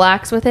become more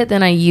relaxed with it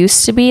than I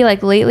used to be.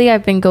 Like lately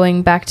I've been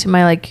going back to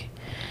my like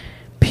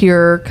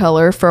pure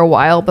color for a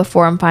while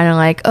before I'm finally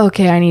like,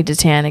 okay, I need to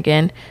tan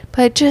again.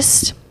 But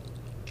just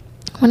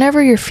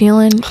whenever you're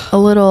feeling a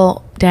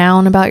little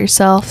down about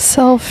yourself,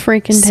 Self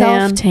freaking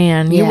tan. self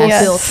tan, you will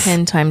Yes. feel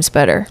 10 times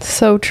better.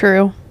 So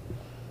true.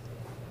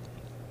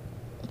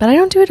 But I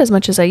don't do it as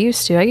much as I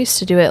used to. I used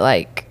to do it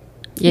like,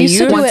 You used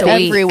to do once it a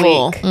every week.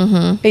 full.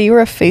 Yeah, you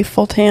were a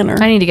faithful tanner.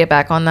 I need to get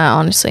back on that,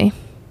 honestly.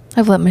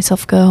 I've let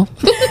myself go.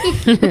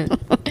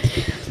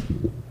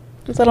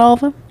 Is that all of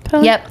them?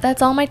 Kelly? Yep,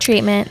 that's all my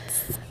treatments.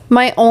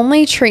 My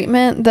only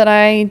treatment that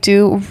I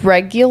do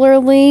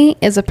regularly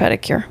is a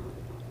pedicure.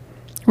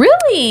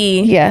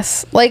 Really?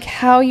 Yes. Like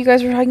how you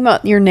guys were talking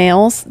about your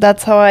nails.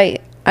 That's how I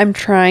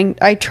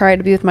try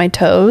to be with my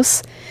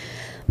toes.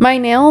 My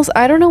nails,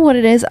 I don't know what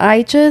it is.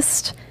 I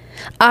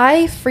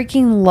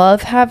freaking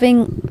love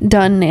having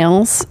done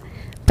nails,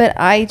 but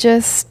I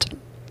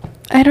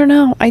don't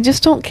know. I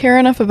just don't care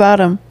enough about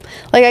them.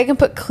 Like I can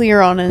put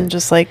clear on and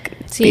just like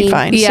be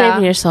fine. yeah.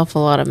 Saving yourself a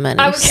lot of money.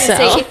 I was going to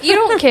say, if you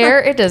don't care,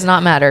 it does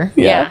not matter.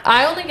 Yeah.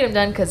 I only get them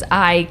done because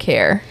I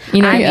care.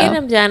 You know? I Yeah. get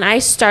them done. I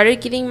started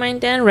getting mine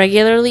done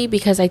regularly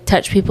because I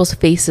touch people's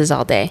faces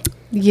all day.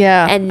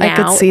 Yeah, And now I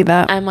could see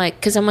that. I'm like,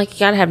 because I'm like, you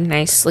gotta have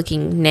nice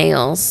looking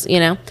nails, you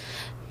know?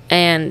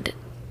 And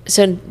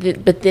so,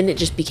 but then it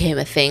just became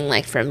a thing.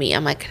 Like for me,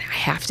 I'm like, I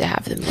have to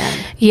have them done.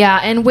 Yeah,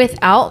 and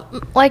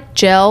without like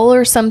gel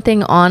or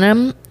something on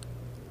them,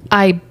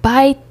 I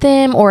bite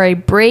them or I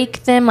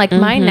break them. Like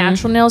my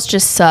natural nails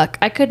just suck.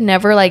 I could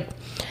never like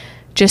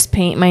just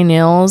paint my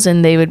nails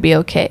and they would be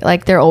okay.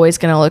 Like they're always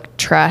gonna look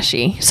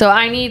trashy. So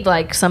I need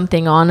like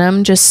something on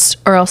them, just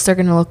or else they're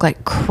gonna look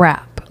like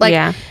crap. Like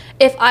Yeah.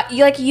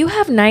 if you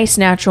have nice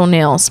natural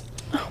nails.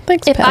 Oh,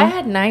 thanks, If pal. I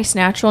had nice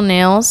natural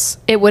nails,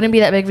 it wouldn't be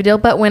that big of a deal.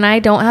 But when I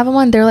don't have them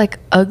on, they're like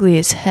ugly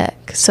as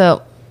heck.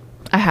 So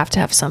I have to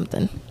have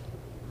something.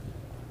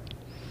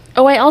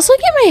 Oh, I also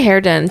get my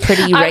hair done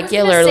pretty I was gonna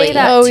regularly. say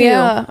that. oh too.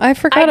 yeah, I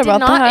forgot I about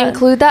did not that.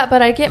 include that,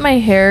 but I get my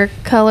hair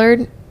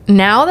colored.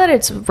 Now that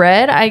it's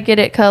red, I get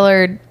it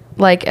colored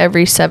like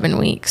every 7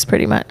 weeks,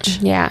 pretty much.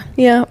 Yeah.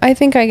 Yeah, I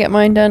think I get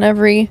mine done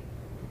every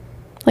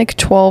like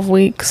 12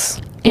 weeks.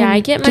 Yeah, And I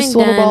get just a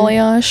mine little done.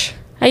 balayage.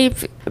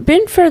 I've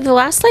been for the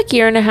last like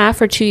year and a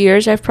half or 2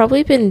 years. I've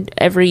probably been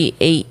every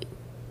 8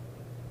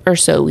 or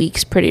so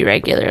weeks pretty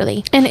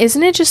regularly. And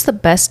isn't it just the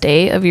best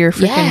day of your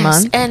freaking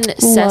month? And Love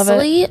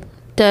Cecily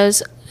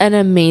does an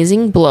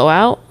amazing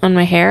blowout on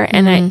my hair,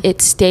 and it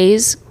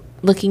stays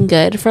looking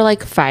good for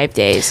like 5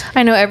 days.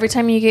 I know every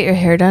time you get your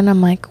hair done,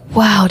 I'm like,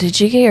 wow, did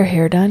you get your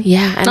hair done?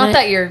 Yeah, and Not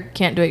that you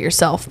can't do it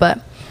yourself, but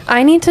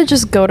I need to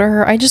just go to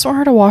her. I just want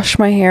her to wash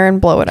my hair and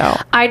blow it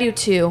out. I do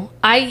too.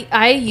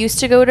 I used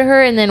to go to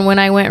her, and then when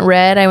I went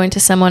red, I went to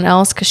someone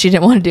else because she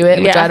didn't want to do it,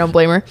 which Yeah. I don't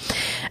blame her.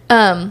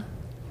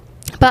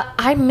 But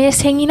I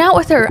miss hanging out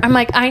with her. I'm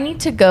like, I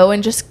need to go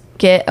and just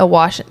get a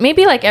wash.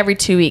 Maybe like every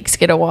 2 weeks,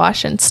 get a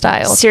wash and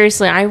style.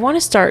 Seriously, I want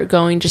to start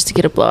going just to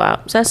get a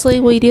blowout. Cecily,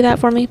 will you do that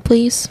for me,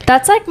 please?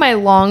 That's like my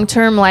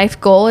long-term life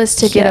goal is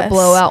to get a Yes.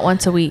 blowout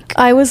once a week.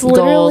 I was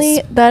literally,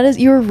 Goals. that is,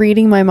 you were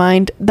reading my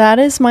mind. That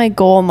is my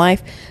goal in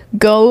life.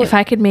 Go If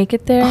I could make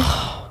it there.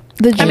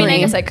 the I mean, I dream.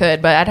 guess I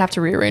could, but I'd have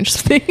to rearrange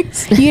some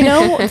things. You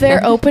know,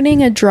 they're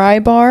opening a dry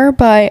bar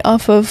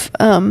off of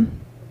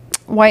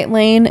White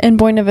Lane in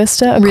Buena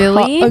Vista.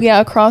 Really? Oh yeah,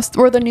 across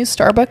where the new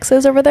Starbucks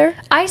is over there.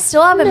 I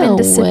still haven't No been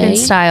to Sip way. and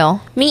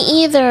Style. Me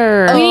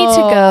either. We need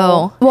to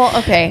go. Well,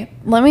 okay.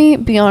 Let me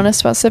be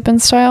honest about Sip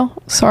and Style.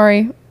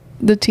 Sorry,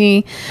 the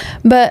tea,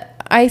 but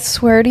I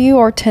swear to you,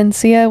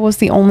 Hortensia was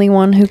the only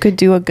one who could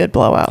do a good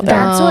blowout there.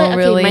 That's Oh, what, okay,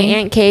 really? my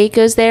Aunt Kay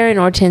goes there, and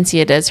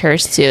Hortensia does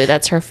hers too.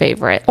 That's her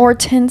favorite.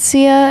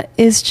 Hortensia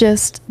is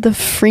just the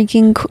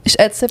freaking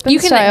at Sip and You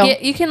can Style.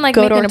 you can like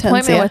go make to an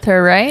appointment Hortensia. with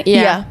her, right?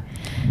 Yeah.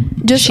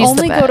 Just She's the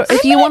only go to best.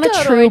 if you want a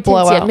true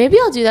blowout. Maybe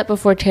I'll do that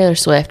before Taylor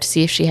Swift,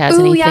 see if she has Ooh,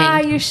 anything. yeah,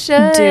 you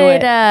should Do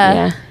it.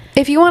 Yeah.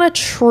 If you want a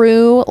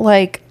true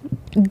like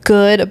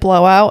good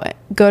blowout,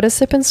 go to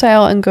Sip and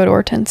Style and go to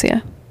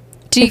Hortensia.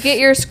 Do you get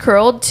yours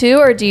curled too,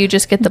 or do you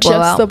just get the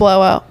blowout? Just the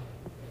blowout.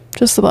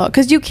 Just the blowout.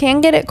 Because you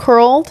can get it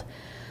curled,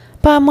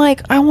 but I'm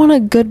like, I want a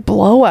good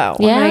blowout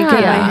when I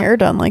get Yeah. my hair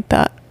done like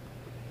that.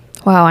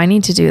 Wow, I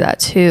need to do that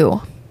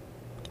too.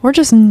 We're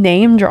just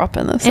name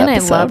dropping this And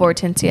episode. I love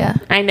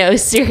Hortensia. I know,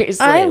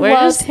 seriously. I We're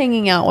loved just-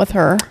 hanging out with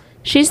her.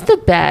 she's the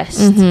best.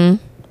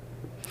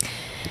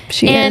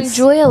 She And is.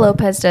 Julia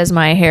Lopez does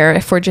my hair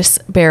if we're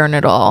just bearing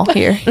it all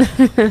here.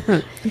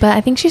 But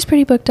I think she's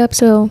pretty booked up,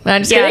 so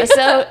I'm just Yeah, kidding.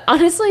 so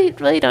honestly,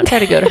 really don't try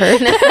to go to her.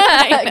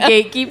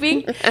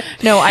 Gatekeeping.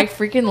 No, I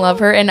freaking love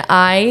her, and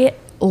I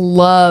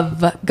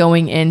love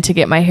going in to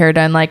get my hair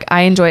done. Like,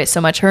 I enjoy it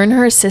so much. Her and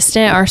her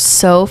assistant are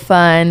so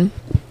fun.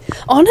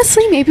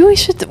 Honestly, maybe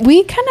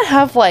we kind of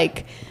have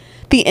like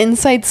the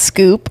inside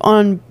scoop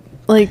on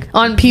like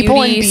On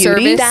people in beauty beauty.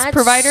 service That's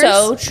providers.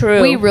 so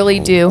true. We really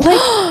do. Like,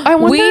 I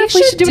wonder if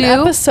we should do an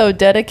episode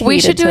dedicated. We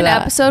should do to an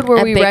that. episode where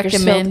A we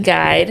Bakersfield recommend.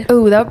 guide.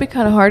 Oh, that would be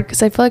kind of hard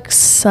because I feel like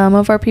some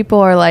of our people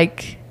are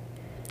like,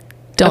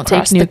 don't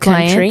Across take new the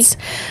country. clients.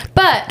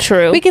 But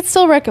True. We could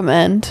still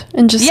recommend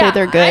and just say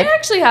they're good. I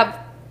actually have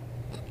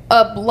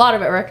a lot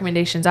of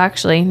recommendations.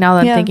 Actually, now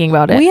that Yeah. I'm thinking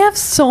about it, We have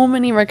so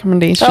many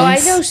recommendations. Oh, I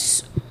know.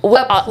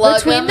 plug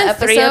Between them the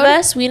three of episode?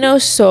 us, we know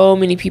so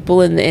many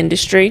people in the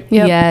industry.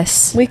 Yep.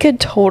 Yes. We could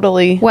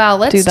totally. Wow,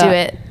 let's do, that.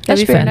 it. That'd That'd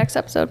be be for fun. next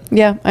episode.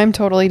 Yeah, I'm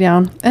totally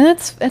down, and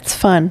it's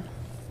fun.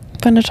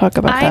 Fun to talk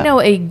about. I that. know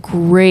a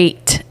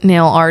great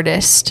nail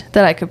artist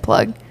that I could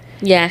plug.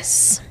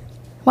 Yes.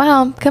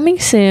 Wow, coming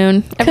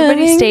soon. Everybody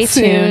Coming stay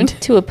soon.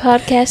 tuned. To a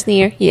podcast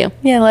near you.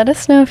 Yeah, let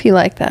us know if you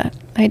like that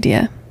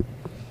idea.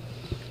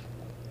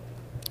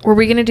 Were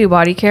we going to do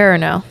body care or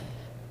no?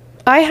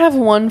 I have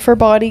one for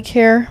body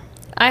care.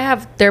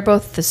 They're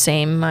both the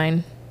same,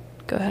 mine.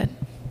 Go ahead.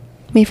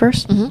 Me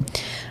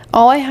 1st.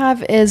 All I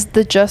have is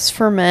the Just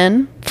for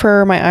Men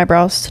for my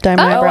eyebrows to dye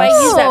my Oh, I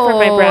eyebrows. use that for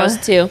my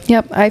brows too.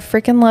 Yep, I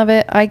freaking love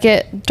it. I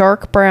get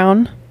dark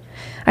brown.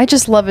 I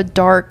just love a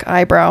dark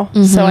eyebrow,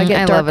 so I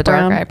get I dark love a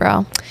brown. dark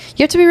eyebrow.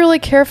 You have to be really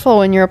careful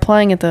when you're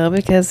applying it though,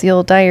 because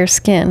you'll dye your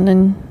skin.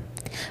 And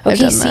I've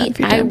Okay, done that see, a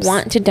few I times.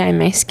 want to dye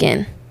my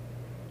skin.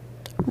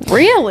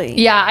 Really.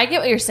 Yeah, I get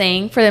what you're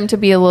saying. For them to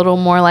be a little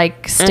more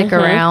like stick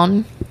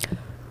around.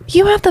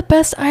 You have the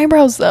best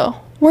eyebrows though.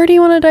 Where do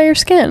you want to dye your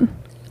skin?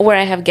 Where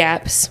I have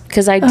gaps,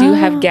 because I do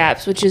have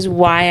gaps, which is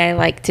why I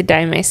like to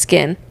dye my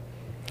skin.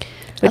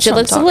 Which That's it what I'm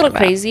looks a talking little about.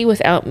 crazy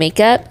without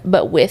makeup,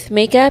 but with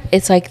makeup,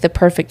 it's like the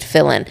perfect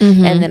fill-in.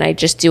 And then I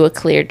just do a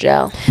clear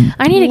gel.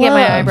 I need to get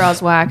my Love.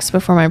 eyebrows waxed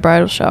before my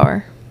bridal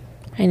shower.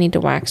 I need to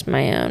wax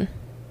my own.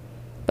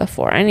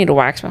 before. I need to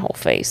wax my whole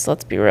face.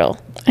 Let's be real.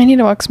 I need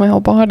to wax my whole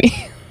body.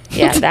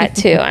 Yeah, that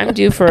too. I'm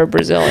due for a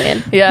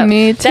Brazilian. Yeah.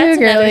 Me too, That's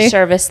another girly.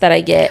 service that I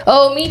get.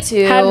 Oh, me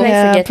too. How did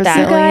I forget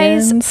that?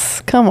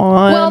 Brazilians. Come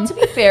on. Well, to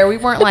be fair, we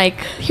weren't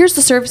like, here's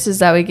the services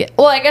that we get.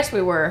 Well, I guess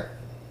we were.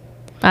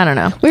 I don't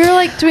know. we were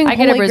like doing I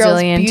get a Holy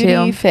Brazilian, Girls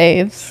beauty too.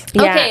 faves.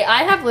 Yeah. Okay,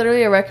 I have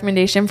literally a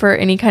recommendation for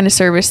any kind of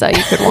service that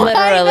you could want.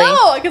 Literally. I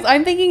know, because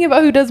I'm thinking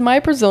about who does my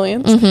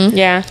Brazilians.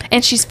 Yeah.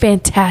 And she's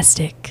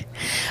fantastic.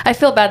 I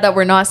feel bad that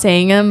we're not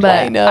saying them, but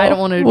I know. I don't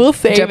want to We'll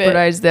save it.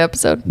 jeopardize the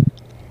episode.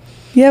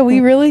 Yeah, we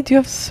really do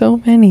have so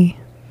many.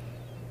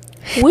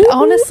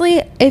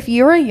 Honestly, if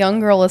you're a young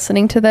girl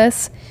listening to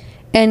this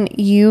and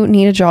you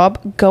need a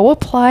job, go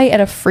apply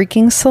at a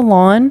freaking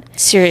salon.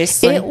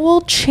 Seriously. It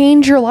will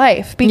change your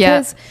life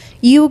because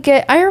you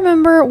get, I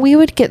remember we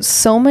would get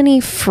so many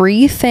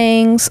free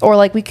things, or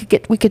like we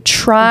could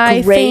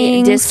try Great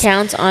things.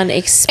 discounts on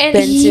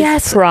expensive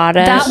yes,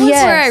 products. That was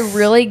Yes. where I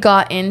really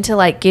got into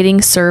like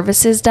getting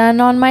services done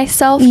on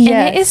myself. And it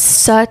Yes. is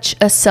such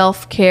a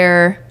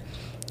self-care,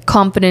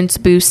 confidence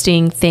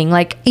boosting thing.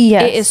 Like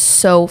Yes. it is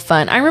so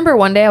fun. I remember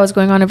one day I was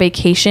going on a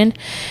vacation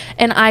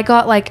and I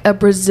got like a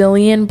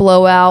Brazilian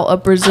blowout, a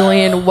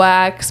Brazilian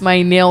wax,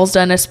 my nails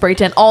done, a spray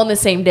tan, all in the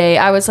same day.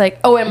 I was like,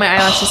 oh, and my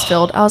eyelashes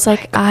filled. I was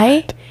like,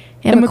 I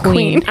am I'm a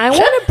queen. I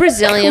want a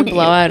Brazilian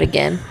blowout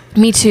again.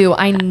 Me too.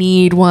 I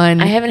need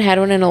one. I haven't had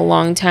one in a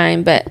long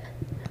time, but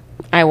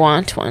I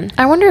want one.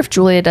 I wonder if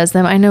Julia does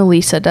them. I know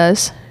Lisa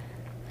does.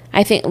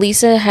 I think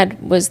Lisa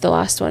was the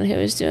last one who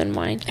was doing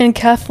mine. And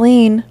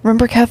Kathleen,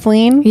 remember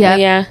Kathleen? Yeah.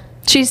 Yeah.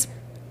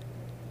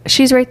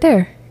 She's right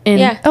there. And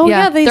Yeah. Oh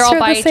yeah, they're all share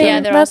by the each same. other. Yeah,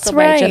 they're all That's still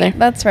by each right. other.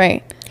 That's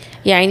right.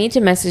 Yeah, I need to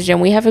message them.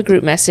 We have a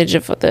group message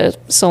of the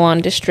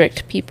salon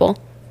district people.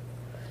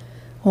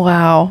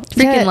 Wow.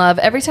 Freaking Yeah, love.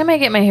 Every time I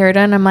get my hair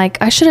done, I'm like,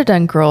 I should have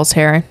done girls'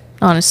 hair.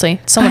 Honestly,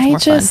 it's so much more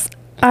fun.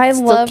 I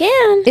Still love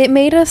can. it.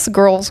 Made us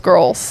girls.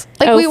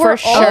 Like Oh, we were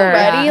for sure.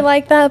 already Yeah.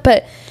 like that,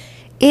 but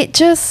it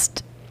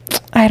just,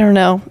 I don't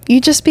know. You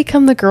just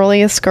become the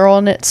girliest girl,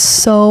 and it's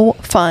so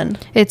fun.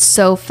 It's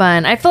so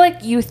fun. I feel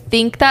like you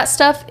think that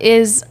stuff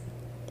is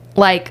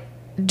like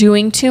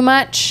doing too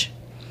much,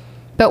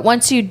 but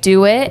once you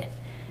do it,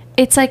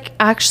 it's like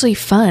actually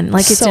fun.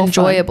 Like it's So fun.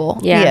 enjoyable.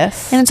 Yeah.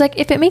 Yes. And it's like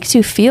if it makes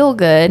you feel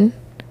good,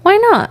 why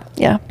not?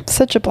 Yeah.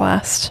 Such a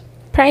blast.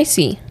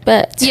 Pricey,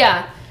 but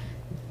Yeah.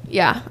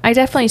 Yeah. I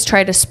definitely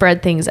try to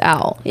spread things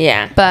out.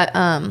 yeah, But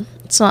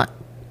it's not,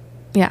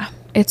 yeah.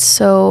 It's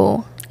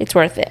so, it's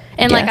worth it.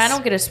 and like I Yes.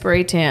 don't get a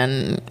spray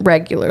tan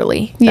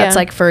regularly. Yeah. That's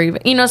like for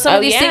even, some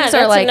of these things are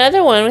that's like,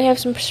 another one. We have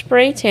some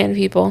spray tan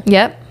people.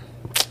 yep.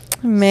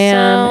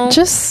 Man, So-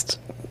 just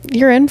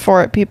you're in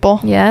for it, people.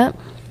 Yep.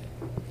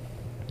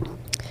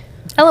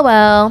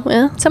 LOL.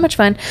 Yeah. So much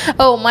fun.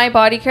 Oh, my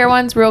body care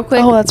ones, real quick.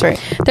 Oh, that's right.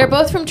 They're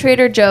both from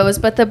Trader Joe's,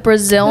 but the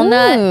Brazil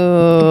Nut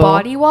Ooh.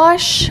 body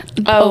wash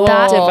Oh,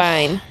 that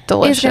divine.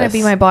 Delicious. is going to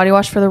be my body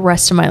wash for the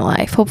rest of my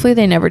life. Hopefully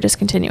they never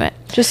discontinue it.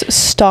 Just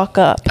stock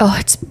up. Oh,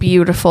 it's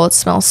beautiful. It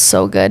smells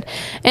so good.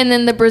 And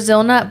then the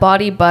Brazil Nut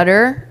body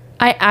butter,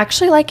 I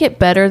actually like it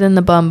better than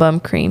the Bum Bum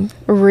cream.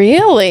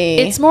 Really?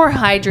 It's more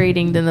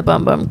hydrating than the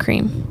Bum Bum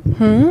cream.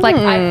 Hmm. Like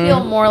I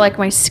feel more like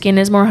my skin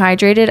is more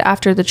hydrated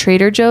after the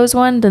Trader Joe's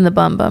one than the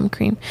Bum Bum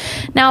cream.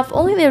 Now, if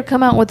only they would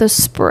come out with a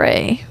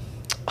spray,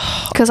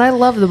 because I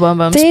love the Bum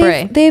Bum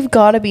spray. They've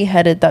got to be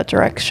headed that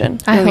direction.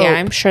 I Oh, hope. yeah,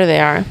 I'm sure they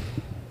are.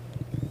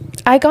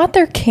 I got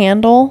their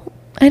candle.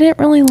 I didn't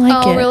really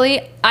like it. Oh,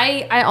 really?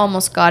 I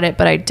almost got it,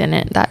 but I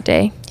didn't that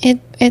day. It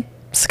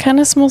kind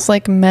of smells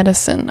like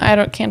medicine.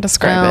 Can't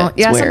describe it. It's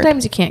yeah, weird.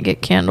 sometimes you can't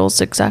get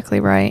candles exactly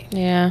right.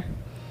 Yeah.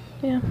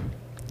 Yeah.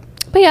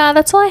 But yeah,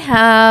 that's all I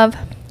have.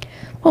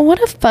 Well,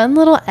 what a fun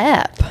little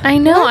app. I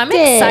know. Loved I'm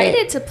it.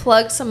 excited to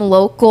plug some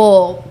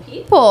local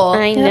people.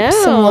 I Yep,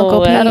 know. some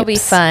local That'll be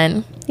peeps.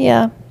 fun.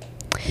 Yeah.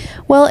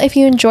 Well, if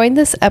you enjoyed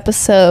this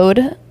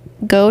episode,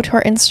 go to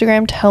our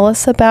Instagram, tell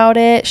us about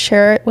it,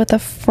 share it with a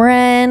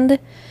friend.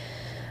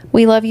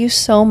 We love you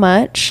so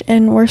much,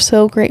 and we're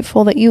so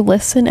grateful that you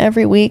listen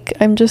every week.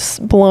 I'm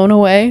just blown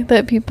away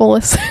that people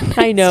listen.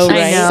 I know, It's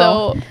right? just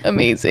so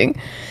amazing.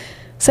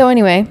 So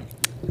anyway,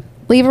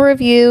 leave a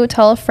review,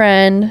 tell a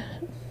friend,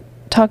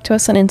 talk to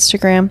us on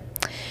Instagram.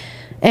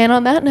 And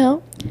on that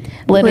note,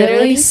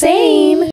 literally sane.